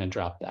it's going to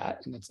drop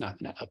that and it's not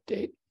going to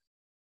update.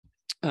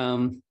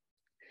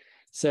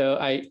 So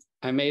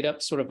I made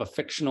up sort of a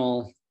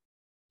fictional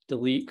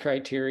delete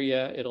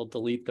criteria. It'll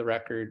delete the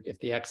record if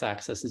the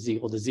x-axis is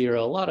equal to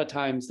 0. A lot of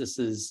times this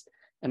is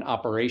an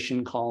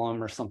operation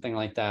column or something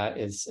like that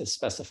is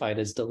specified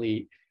as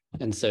delete.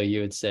 And so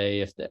you would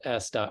say if the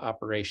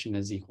s.operation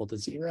is equal to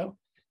 0.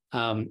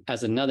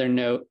 As another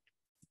note,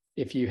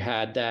 if you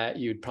had that,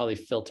 you'd probably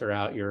filter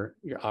out your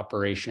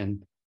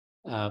operation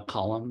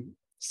column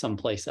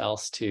someplace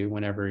else too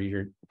whenever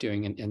you're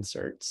doing an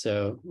insert.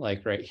 So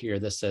like right here,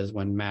 this says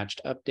when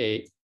matched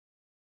update,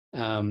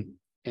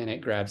 and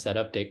it grabs that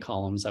update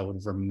columns, I would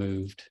have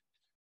removed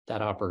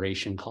that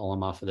operation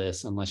column off of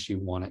this unless you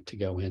want it to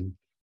go in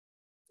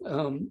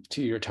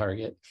to your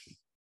target.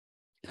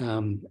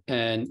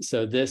 And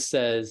so this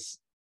says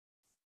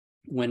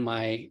when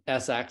my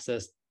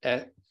x-axis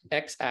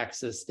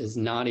is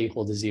not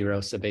equal to 0,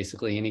 so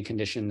basically any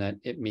condition that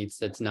it meets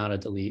that's not a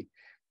delete,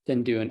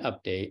 then do an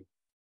update.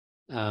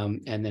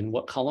 And then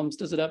what columns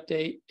does it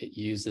update? It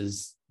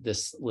uses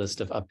this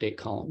list of update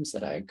columns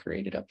that I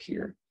created up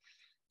here.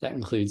 That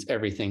includes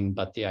everything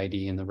but the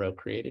ID and the row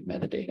created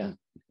metadata.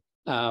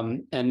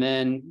 And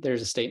then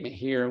there's a statement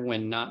here,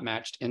 when not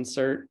matched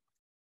insert.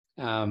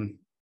 I'm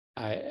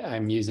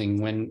using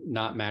when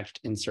not matched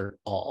insert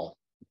all.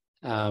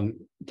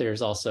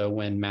 There's also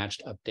when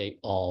matched update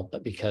all,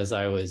 but because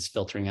I was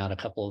filtering out a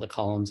couple of the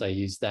columns, I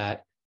used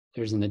that.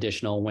 There's an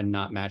additional when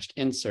not matched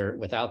insert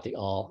without the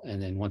all. And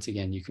then once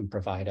again, you can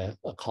provide a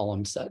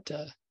column set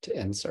to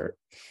insert.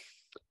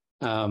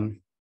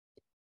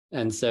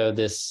 And so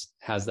this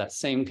has that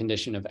same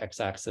condition of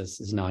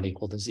x-axis is not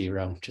equal to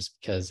 0, just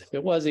because if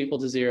it was equal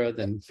to 0,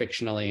 then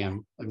fictionally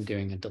I'm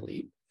doing a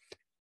delete.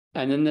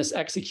 And then this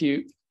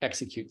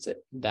executes it.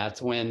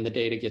 That's when the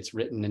data gets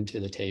written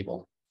into the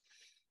table.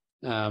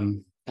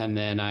 And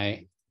then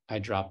I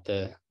drop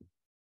the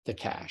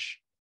cache.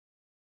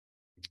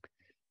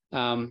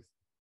 Down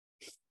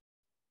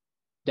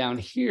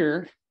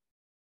here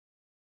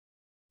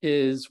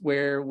is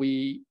where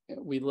we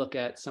look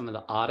at some of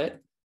the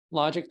audit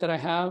logic that I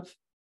have.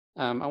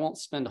 I won't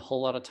spend a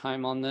whole lot of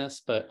time on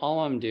this, but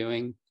all I'm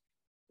doing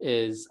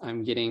is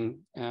I'm getting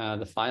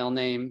the file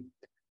name,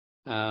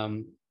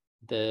 I'm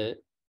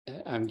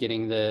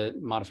getting the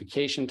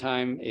modification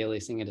time,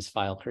 aliasing it as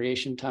file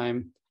creation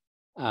time,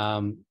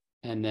 and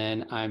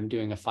then I'm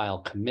doing a file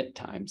commit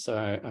time. So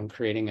I'm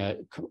creating a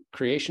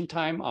creation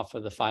time off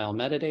of the file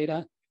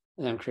metadata,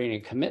 and I'm creating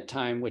a commit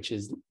time, which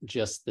is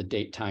just the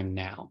date time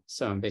now.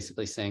 So I'm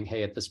basically saying,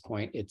 hey, at this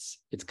point, it's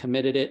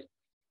committed it,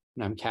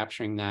 and I'm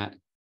capturing that.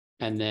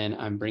 And then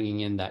I'm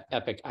bringing in that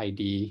epic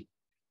ID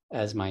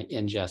as my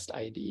ingest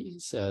ID.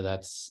 So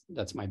that's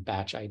my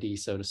batch ID,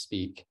 so to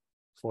speak,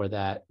 for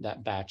that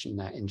batch and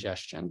that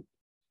ingestion.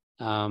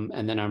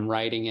 And then I'm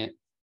writing it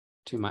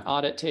to my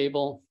audit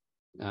table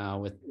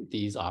with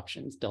these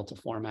options: delta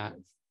format,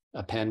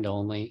 append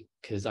only,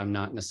 because I'm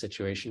not in a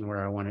situation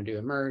where I want to do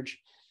a merge.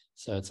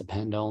 So it's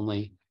append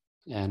only,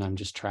 and I'm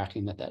just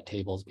tracking that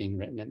table is being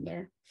written in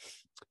there.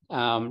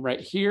 Right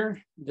here,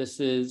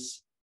 this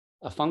is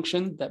a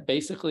function that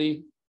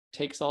basically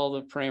takes all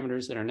the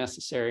parameters that are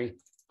necessary,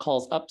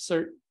 calls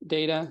upsert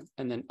data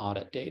and then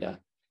audit data.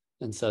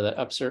 And so that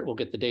upsert will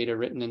get the data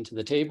written into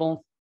the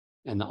table,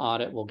 and the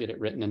audit will get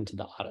it written into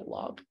the audit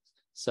log.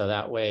 So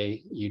that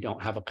way you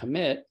don't have a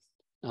commit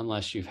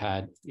unless you've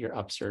had your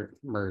upsert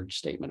merge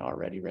statement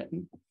already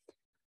written.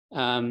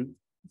 Then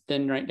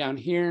right down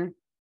here,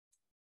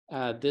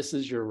 this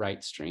is your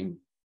write stream.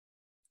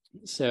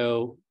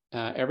 So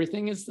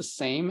everything is the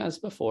same as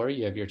before.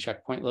 You have your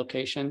checkpoint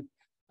location,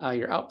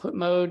 your output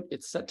mode,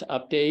 it's set to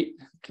update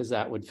because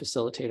that would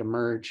facilitate a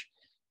merge.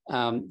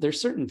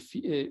 There's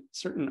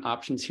certain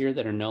options here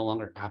that are no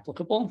longer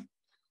applicable.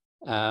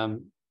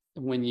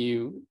 When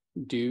you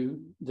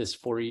do this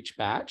for each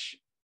batch,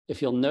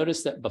 if you'll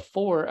notice that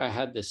before I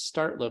had this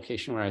start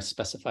location where I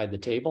specified the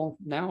table,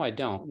 now I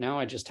don't. Now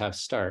I just have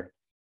start,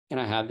 and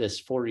I have this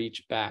for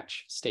each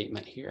batch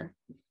statement here.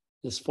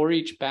 This for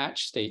each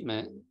batch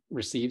statement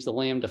receives a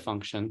Lambda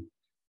function,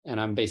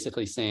 and I'm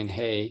basically saying,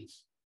 hey,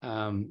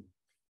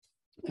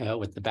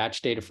 with the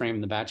batch data frame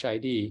and the batch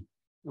ID,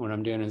 what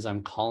I'm doing is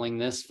I'm calling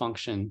this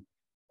function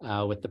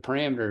with the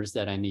parameters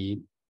that I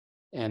need.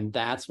 And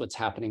that's what's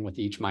happening with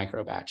each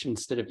micro batch.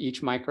 Instead of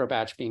each micro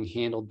batch being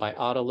handled by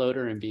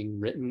AutoLoader and being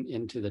written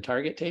into the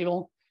target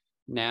table,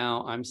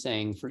 now I'm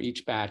saying for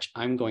each batch,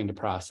 I'm going to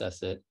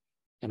process it,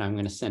 and I'm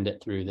going to send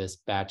it through this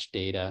batch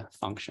data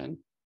function,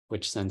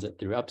 which sends it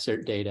through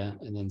upsert data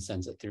and then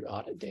sends it through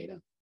audit data.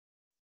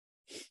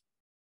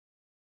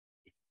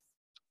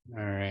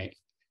 All right.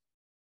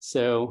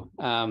 So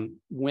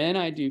when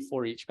I do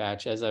for each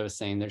batch, as I was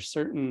saying, there's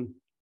certain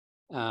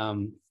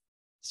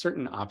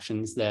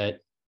options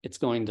that it's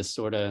going to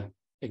sort of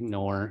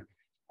ignore.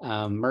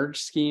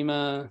 Merge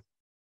schema,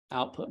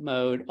 output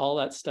mode, all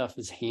that stuff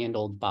is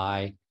handled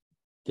by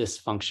this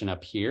function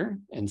up here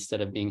instead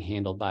of being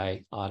handled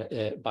by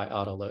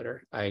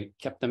AutoLoader. I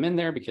kept them in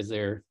there because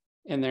they're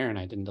in there and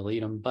I didn't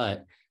delete them,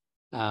 but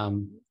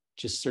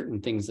just certain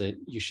things that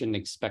you shouldn't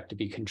expect to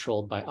be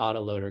controlled by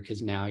AutoLoader,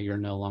 because now you're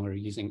no longer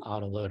using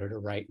AutoLoader to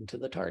write into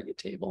the target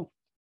table.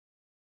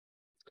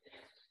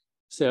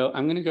 So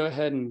I'm going to go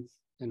ahead and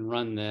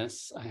run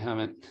this. I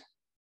haven't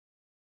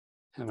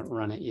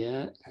run it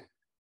yet.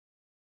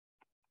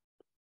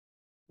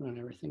 Run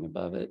everything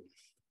above it.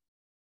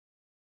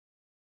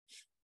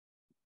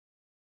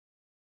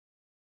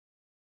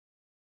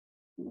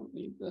 I don't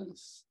need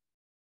this.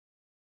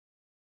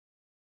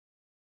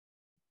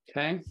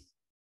 Okay.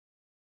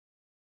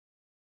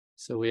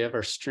 So we have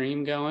our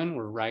stream going.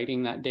 We're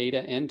writing that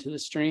data into the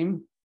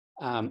stream.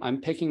 I'm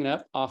picking it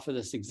up off of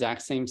this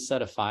exact same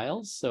set of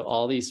files. So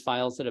all these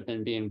files that have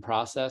been being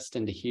processed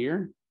into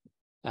here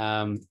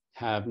are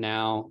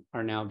now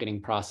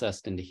getting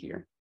processed into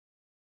here.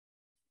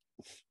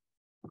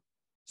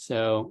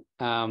 So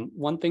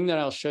one thing that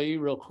I'll show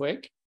you real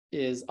quick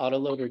is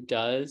AutoLoader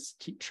does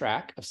keep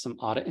track of some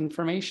audit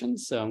information.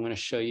 So I'm going to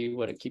show you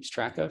what it keeps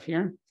track of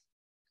here.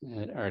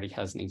 It already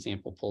has an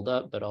example pulled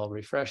up, but I'll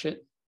refresh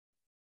it.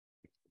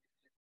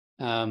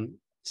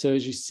 So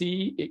as you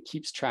see, it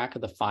keeps track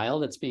of the file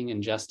that's being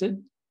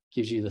ingested,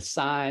 gives you the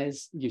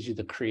size, gives you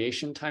the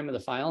creation time of the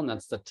file, and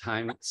that's the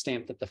time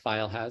stamp that the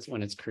file has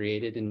when it's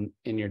created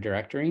in your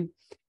directory.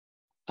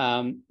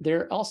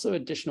 There are also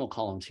additional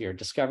columns here: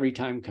 discovery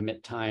time,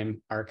 commit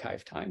time,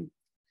 archive time.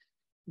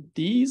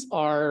 These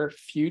are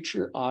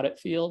future audit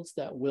fields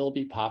that will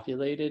be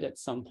populated at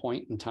some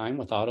point in time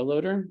with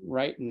AutoLoader.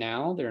 Right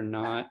now, they're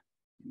not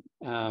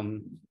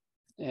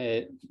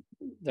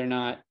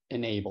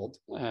enabled.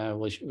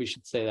 We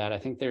should say that. I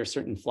think there are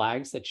certain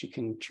flags that you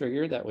can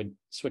trigger that would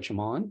switch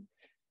them on.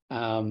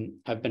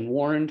 I've been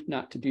warned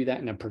not to do that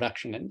in a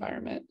production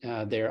environment.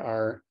 There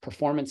are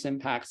performance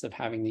impacts of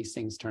having these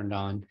things turned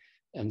on.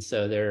 And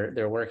so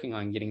they're working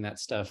on getting that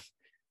stuff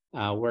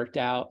worked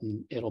out,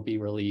 and it'll be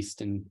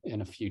released in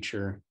a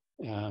future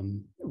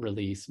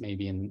release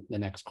maybe in the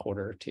next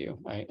quarter or two.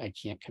 I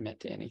can't commit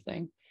to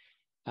anything,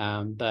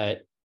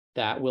 but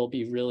that will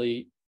be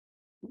really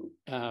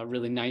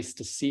nice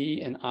to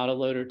see in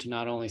AutoLoader, to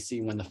not only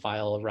see when the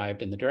file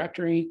arrived in the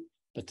directory,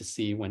 but to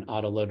see when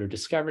AutoLoader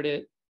discovered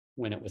it,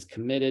 when it was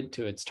committed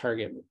to its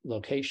target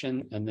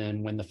location, and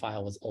then when the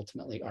file was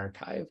ultimately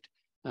archived.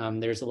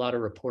 There's a lot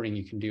of reporting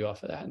you can do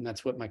off of that, and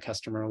that's what my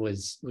customer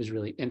was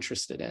really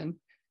interested in.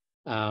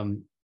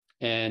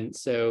 And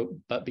so,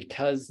 but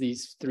because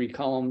these 3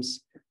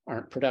 columns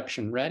aren't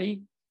production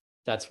ready,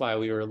 that's why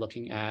we were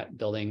looking at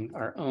building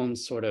our own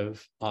sort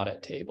of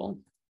audit table.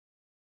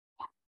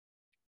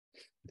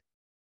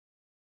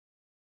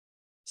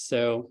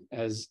 So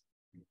as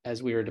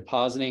we were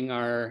depositing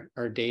our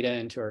data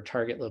into our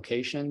target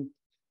location,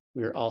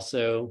 we were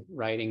also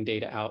writing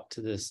data out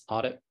to this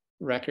audit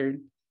record.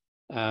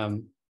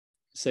 So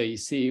you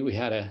see we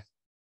had a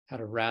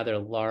rather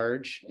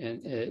large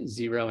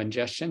zero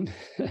ingestion.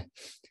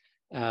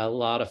 A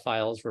lot of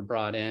files were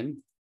brought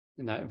in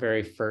that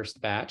very first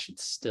batch.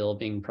 It's still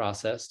being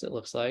processed, it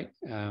looks like.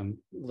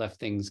 Left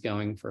things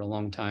going for a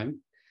long time.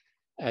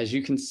 As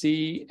you can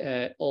see,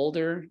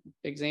 older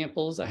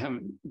examples, I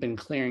haven't been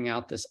clearing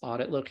out this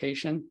audit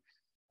location.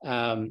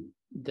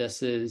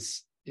 This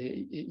is,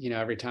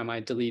 every time I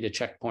delete a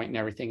checkpoint and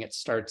everything, it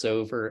starts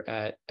over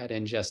at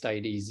ingest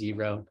ID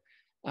 0.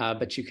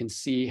 But you can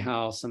see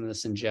how some of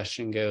this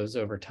ingestion goes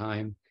over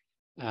time,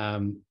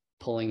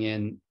 pulling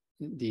in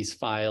these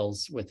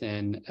files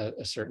within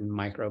a certain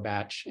micro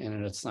batch, and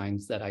it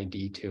assigns that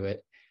ID to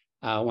it.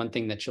 One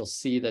thing that you'll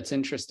see that's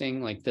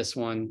interesting, like this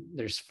one,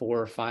 there's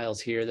 4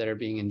 files here that are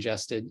being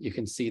ingested. You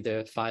can see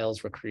the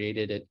files were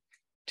created at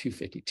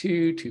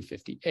 252,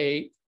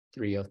 258,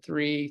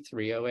 303,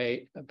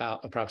 308,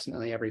 about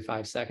approximately every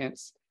 5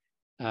 seconds.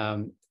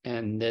 And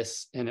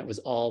it was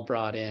all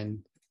brought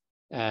in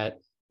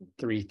at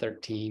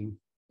 313,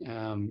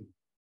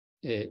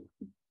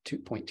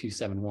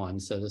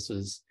 2.271. So this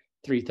was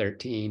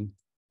 313,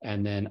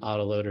 and then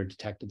AutoLoader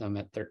detected them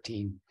at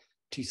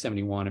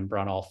 13.271 and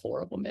brought all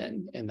 4 of them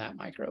in that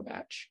micro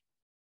batch.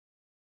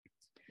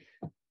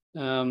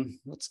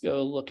 Let's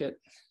go look at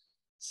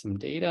some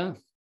data.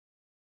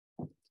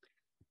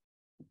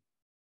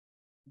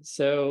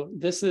 So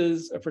this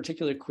is a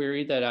particular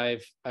query that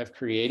I've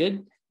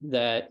created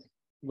that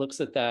looks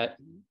at that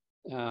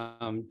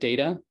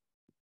data.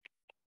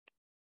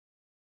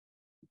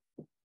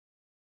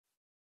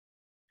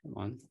 Come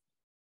on.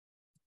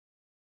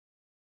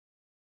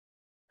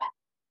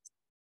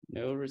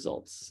 No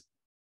results.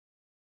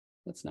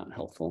 That's not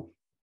helpful.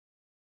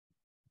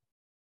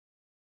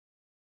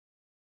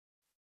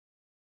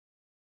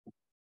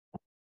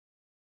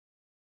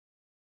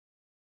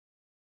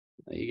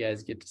 You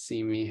guys get to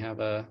see me have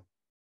a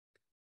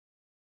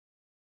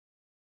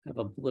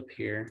blip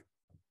here.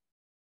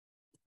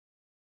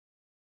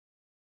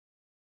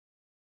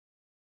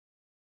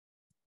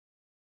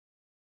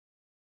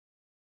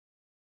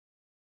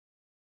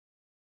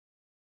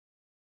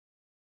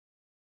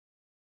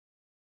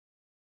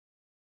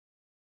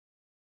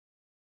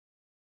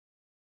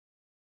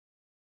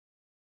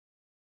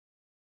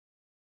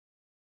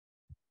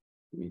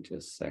 Give me just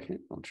a second.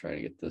 I'll try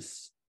to get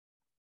this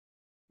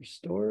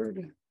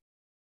restored.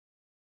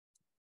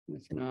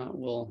 If not,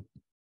 we'll,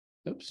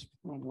 oops,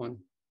 wrong one.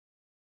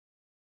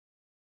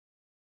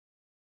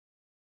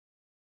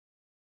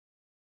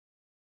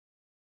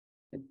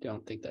 I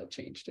don't think that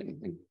changed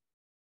anything.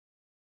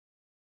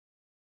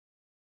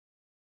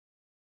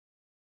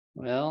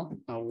 Well,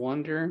 I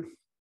wonder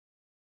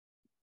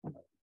if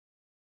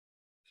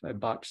I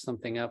botched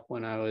something up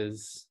when I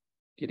was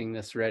getting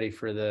this ready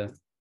for the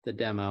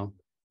demo.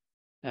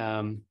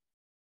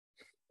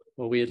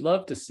 What we'd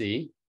love to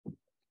see,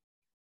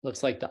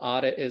 looks like the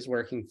audit is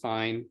working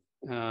fine.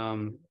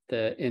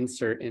 The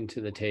insert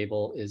into the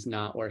table is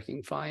not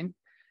working fine.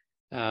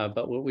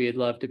 But what we'd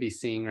love to be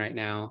seeing right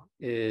now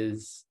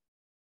is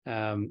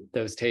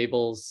those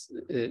tables,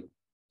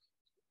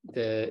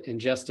 the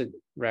ingested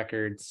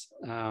records,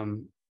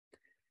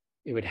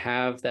 it would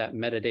have that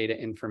metadata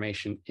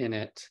information in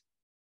it.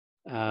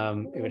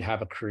 It would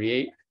have a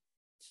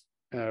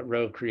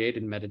row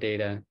created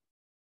metadata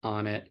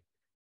on it.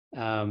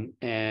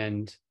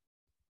 And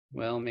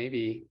well,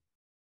 maybe,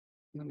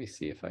 let me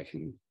see if I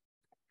can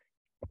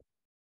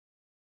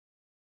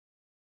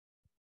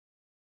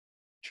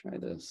try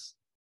this.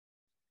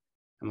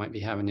 I might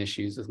be having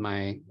issues with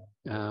my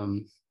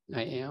my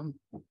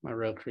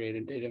row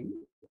created data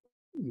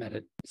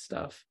meta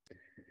stuff.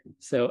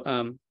 So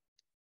all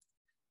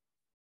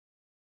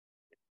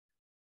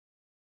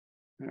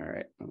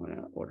right, I'm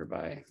gonna order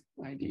by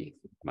ID.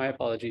 My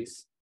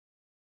apologies.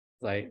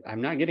 Like, I'm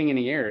not getting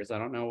any errors. I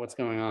don't know what's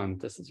going on.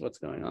 This is what's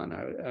going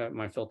on.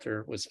 My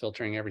filter was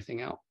filtering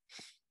everything out.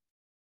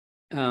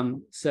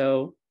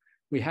 So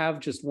we have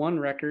just one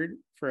record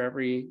for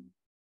every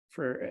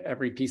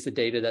piece of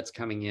data that's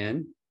coming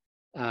in.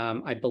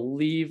 I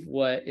believe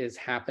what is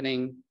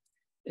happening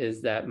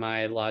is that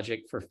my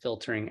logic for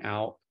filtering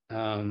out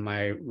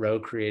my row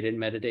created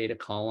metadata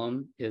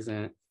column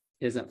isn't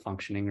isn't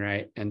functioning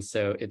right. And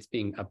so it's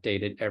being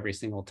updated every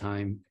single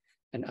time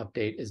an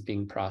update is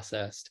being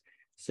processed.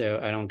 So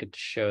I don't get to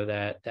show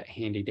that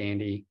handy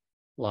dandy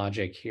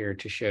logic here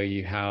to show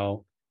you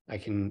how I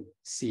can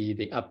see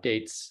the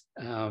updates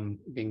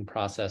being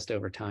processed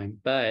over time.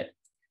 But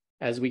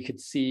as we could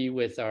see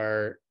with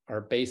our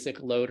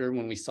basic loader,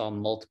 when we saw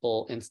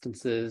multiple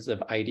instances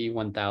of ID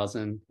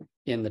 1000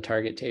 in the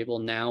target table,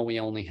 now we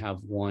only have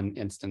one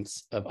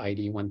instance of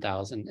ID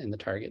 1000 in the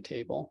target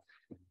table.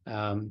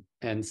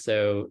 And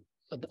so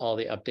all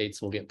the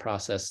updates will get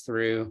processed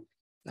through.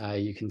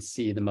 You can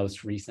see the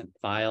most recent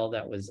file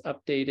that was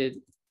updated,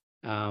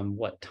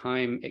 what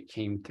time it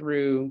came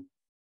through,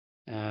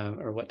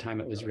 or what time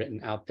it was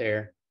written out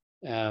there.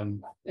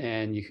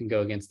 And you can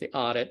go against the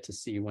audit to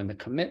see when the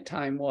commit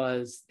time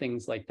was,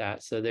 things like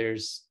that. So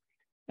there's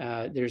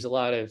a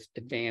lot of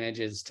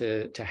advantages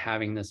to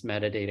having this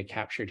metadata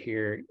captured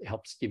here. It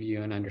helps give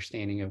you an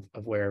understanding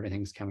of where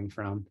everything's coming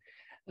from.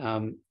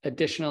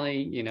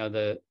 Additionally,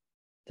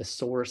 the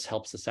source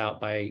helps us out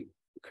by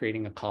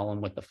creating a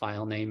column with the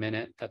file name in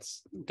it.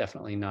 That's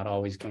definitely not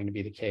always going to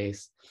be the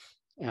case.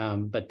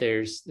 But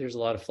there's a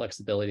lot of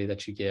flexibility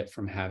that you get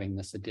from having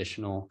this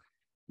additional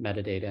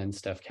metadata and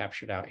stuff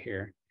captured out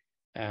here.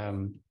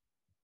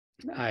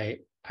 I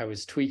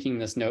was tweaking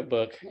this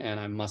notebook and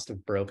I must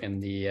have broken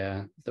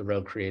the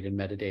row created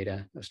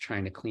metadata. I was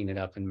trying to clean it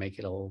up and make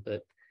it a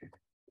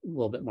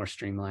little bit more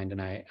streamlined,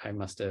 and I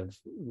must have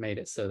made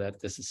it so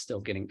that this is still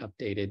getting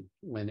updated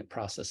when it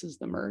processes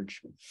the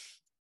merge.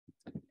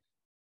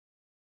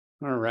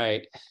 All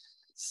right,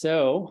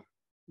 so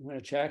I'm going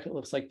to check. It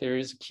looks like there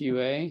is a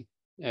QA.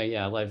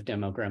 Yeah, live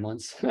demo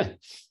gremlins.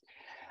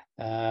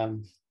 I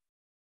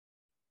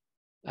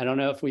don't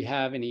know if we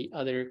have any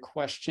other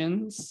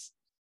questions.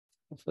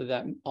 Hopefully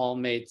that all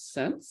made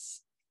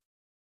sense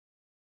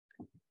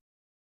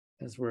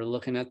as we're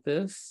looking at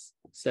this.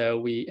 So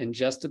we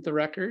ingested the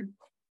record.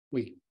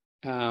 We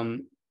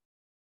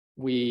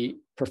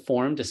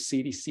performed a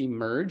CDC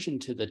merge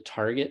into the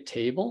target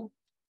table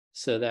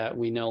so that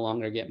we no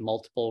longer get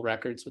multiple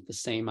records with the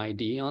same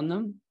ID on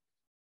them.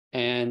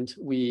 And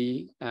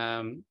we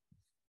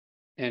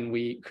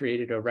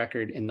created a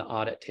record in the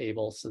audit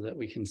table so that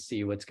we can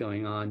see what's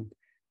going on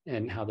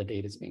and how the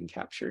data is being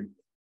captured.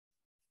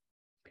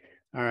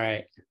 All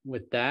right,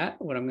 with that,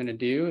 what I'm going to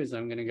do is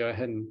I'm going to go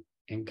ahead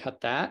and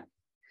cut that.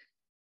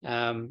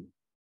 I'm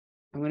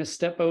going to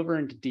step over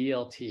into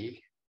DLT.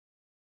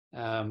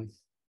 Okay.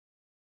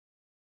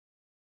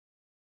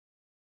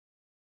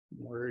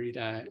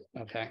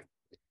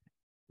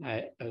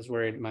 I was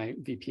worried my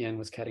VPN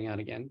was cutting out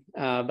again,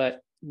 but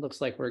looks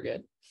like we're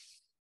good.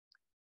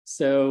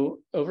 So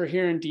over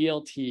here in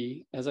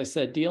DLT, as I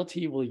said,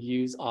 DLT will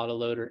use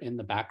AutoLoader in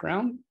the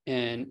background,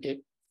 and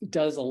it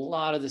does a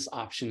lot of this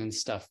option and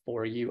stuff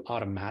for you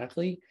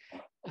automatically.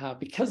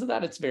 Because of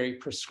that, it's very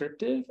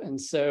prescriptive. And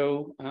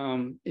so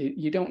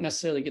you don't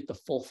necessarily get the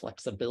full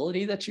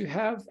flexibility that you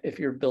have if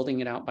you're building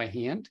it out by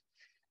hand.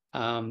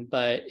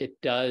 But it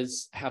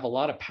does have a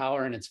lot of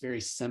power and it's very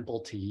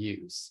simple to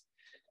use.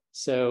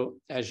 So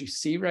as you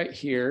see right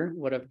here,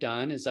 what I've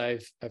done is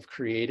I've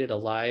created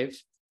a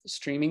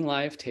streaming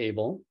live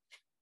table.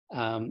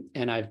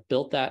 And I've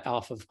built that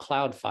off of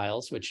cloud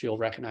files, which you'll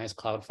recognize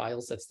cloud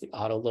files. That's the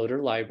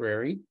AutoLoader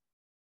library.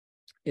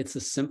 It's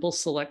a simple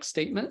select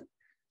statement.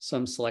 So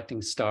I'm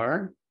selecting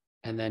star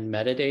and then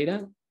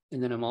metadata.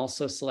 And then I'm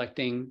also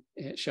selecting,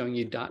 showing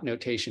you dot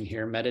notation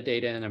here,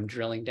 metadata, and I'm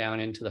drilling down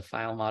into the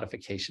file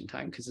modification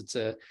time because it's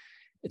a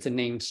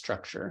named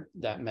structure,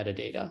 that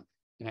metadata.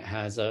 And it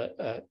has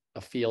a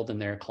field in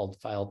there called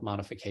file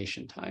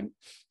modification time.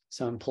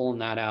 So I'm pulling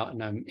that out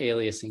and I'm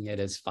aliasing it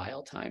as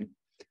file time.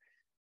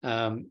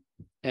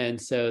 And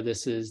so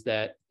this is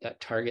that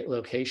target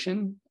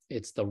location.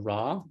 It's the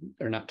raw,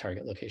 or not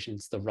target location,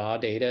 it's the raw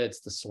data,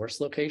 it's the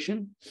source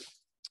location.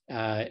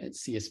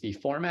 It's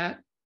CSV format.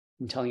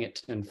 I'm telling it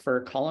to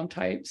infer column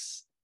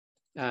types.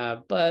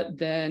 But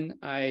then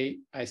I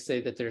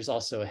say that there's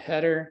also a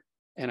header,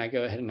 and I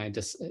go ahead and I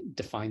just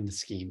define the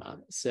schema.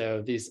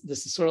 So this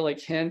is sort of like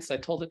hints. I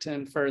told it to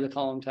infer the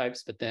column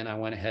types, but then I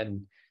went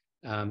ahead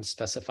and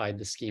specified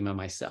the schema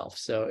myself.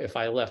 So if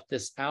I left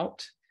this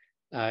out,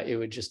 it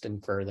would just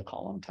infer the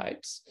column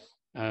types.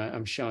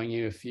 I'm showing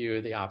you a few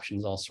of the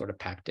options all sort of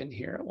packed in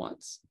here at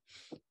once.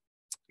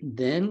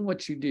 Then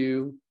what you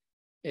do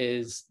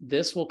is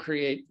this will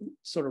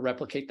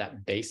replicate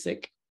that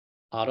basic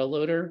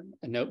AutoLoader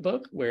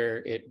notebook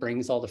where it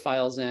brings all the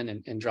files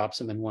in and drops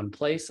them in one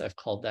place. I've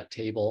called that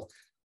table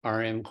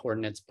RM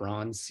coordinates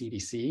bronze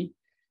CDC.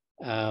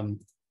 And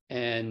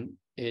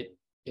it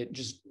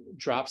just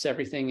drops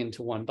everything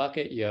into one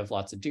bucket. You have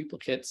lots of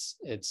duplicates.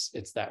 It's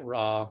that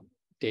raw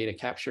data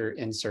capture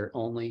insert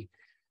only.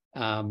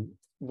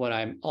 What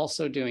I'm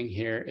also doing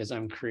here is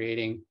I'm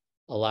creating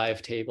a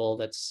live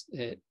table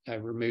I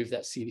remove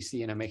that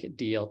CDC and I make it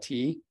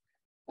DLT.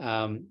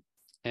 And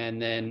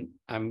then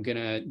I'm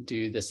gonna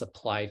do this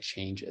apply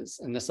changes.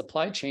 And this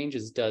apply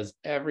changes does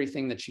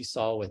everything that you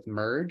saw with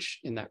merge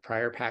in that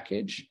prior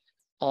package,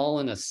 all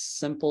in a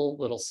simple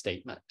little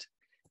statement.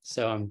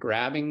 So I'm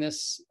grabbing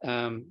this,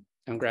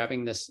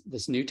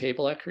 this new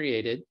table I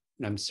created,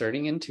 and I'm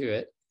inserting into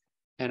it,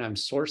 and I'm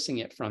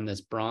sourcing it from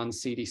this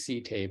bronze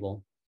CDC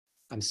table.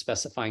 I'm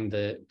specifying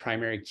the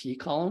primary key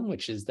column,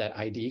 which is that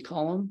ID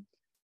column.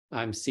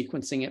 I'm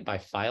sequencing it by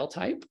file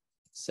type.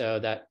 So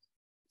that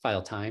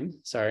file time,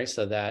 sorry,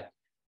 so that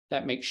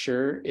makes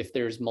sure if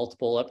there's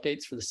multiple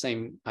updates for the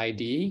same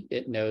ID,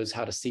 it knows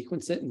how to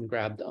sequence it and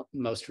grab the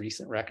most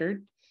recent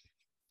record.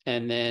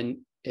 And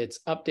then it's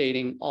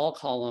updating all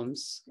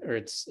columns, or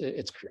it's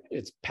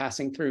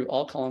passing through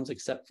all columns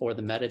except for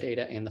the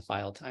metadata and the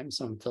file time.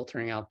 So I'm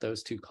filtering out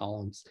those two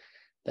columns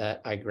that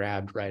I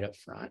grabbed right up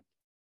front,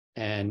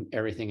 and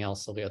everything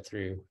else will go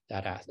through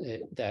that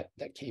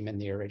came in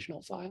the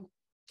original file.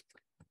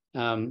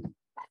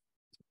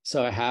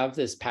 So I have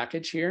this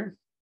package here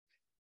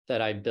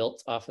that I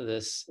built off of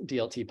this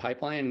DLT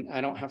pipeline.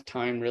 I don't have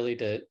time really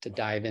to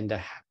dive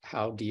into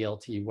how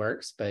DLT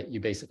works, but you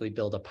basically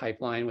build a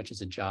pipeline, which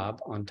is a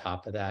job on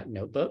top of that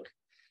notebook.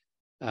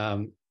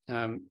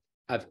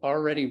 I've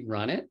already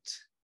run it.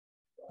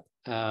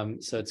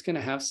 So it's going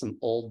to have some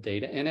old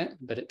data in it,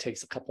 but it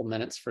takes a couple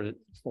minutes for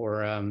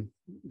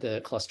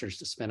the clusters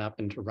to spin up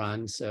and to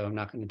run. So I'm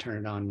not going to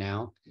turn it on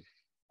now.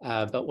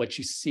 But what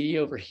you see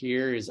over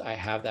here is I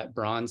have that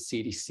bronze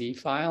CDC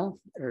file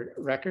or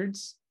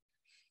records.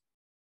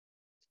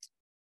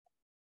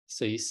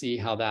 So you see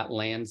how that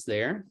lands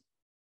there.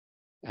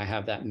 I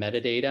have that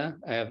metadata.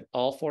 I have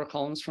all 4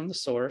 columns from the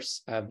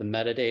source. I have the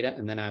metadata,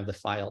 and then I have the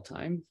file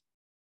time.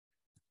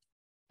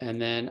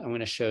 And then I'm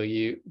going to show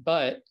you,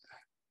 but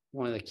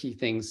one of the key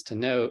things to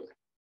note,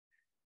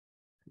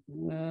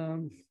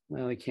 well,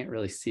 you can't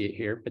really see it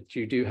here, but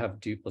you do have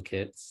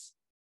duplicates.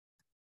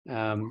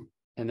 And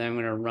then I'm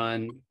going to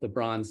run the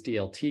bronze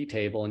DLT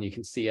table, and you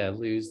can see I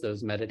lose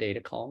those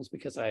metadata columns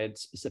because I had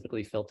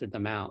specifically filtered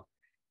them out.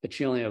 But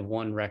you only have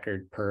 1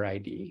 record per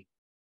ID.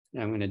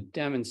 And I'm going to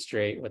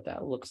demonstrate what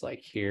that looks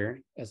like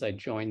here as I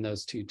join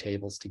those 2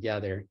 tables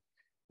together.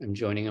 I'm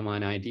joining them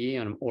on ID,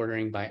 and I'm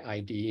ordering by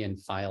ID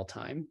and file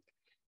time.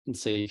 And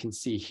so you can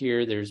see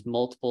here, there's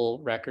multiple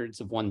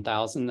records of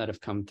 1,000 that have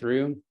come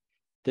through.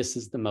 This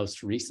is the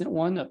most recent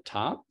one up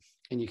top,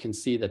 and you can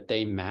see that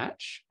they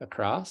match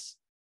across.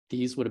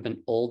 These would have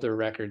been older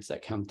records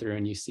that come through,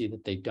 and you see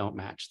that they don't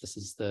match. This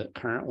is the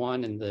current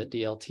one in the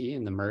DLT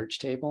in the merge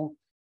table.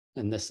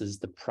 And this is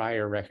the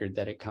prior record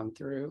that it come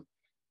through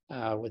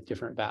with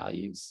different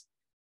values.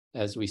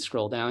 As we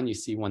scroll down, you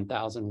see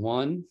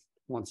 1001.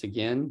 Once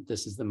again,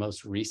 this is the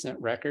most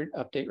recent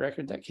update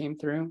record that came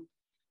through.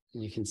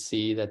 And you can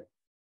see that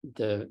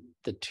the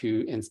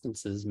 2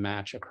 instances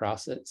match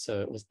across it.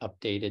 So it was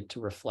updated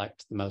to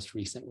reflect the most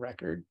recent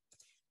record.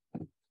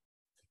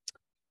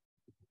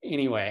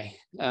 Anyway,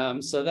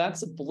 so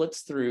that's a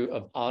blitz through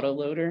of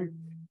AutoLoader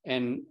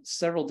and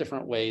several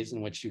different ways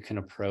in which you can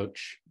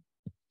approach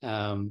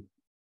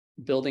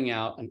building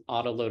out an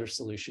AutoLoader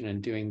solution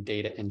and doing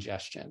data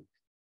ingestion.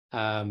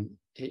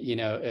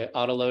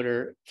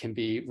 AutoLoader can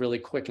be really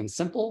quick and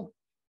simple.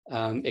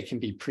 It can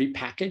be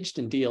pre-packaged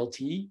in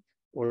DLT,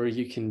 or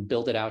you can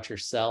build it out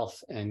yourself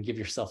and give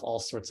yourself all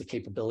sorts of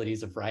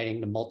capabilities of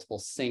writing to multiple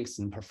syncs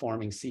and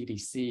performing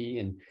CDC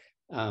and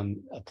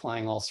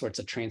applying all sorts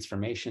of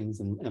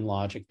transformations and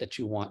logic that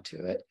you want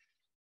to it.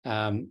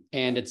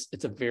 And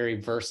it's a very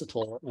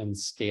versatile and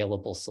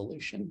scalable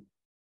solution.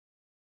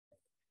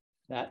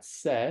 That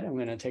said, I'm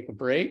going to take a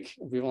break.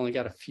 We've only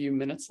got a few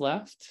minutes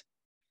left.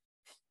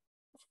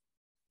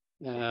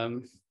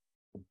 I'm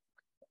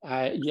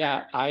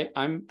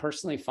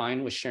personally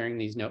fine with sharing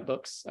these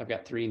notebooks. I've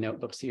got 3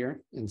 notebooks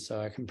here, and so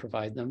I can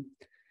provide them.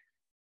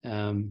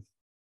 That'd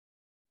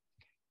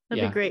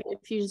be great.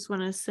 If you just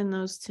want to send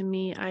those to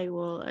me, I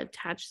will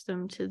attach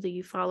them to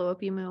the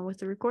follow-up email with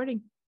the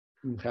recording.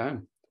 Okay.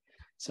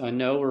 So I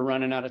know we're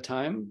running out of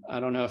time.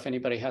 I don't know if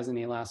anybody has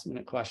any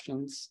last-minute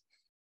questions.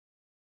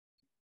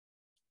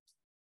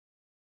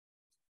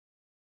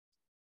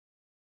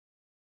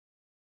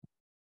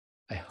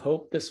 I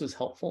hope this was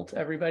helpful to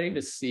everybody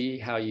to see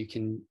how you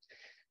can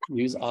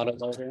use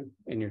AutoLoader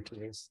in your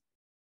tools.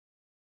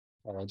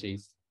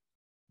 Apologies.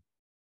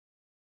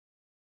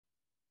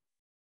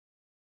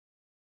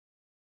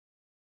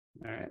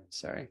 All right,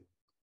 sorry.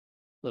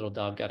 Little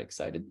dog got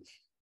excited.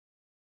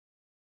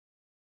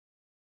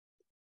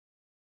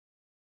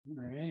 All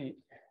right,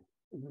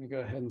 I'm going to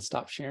go ahead and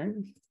stop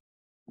sharing.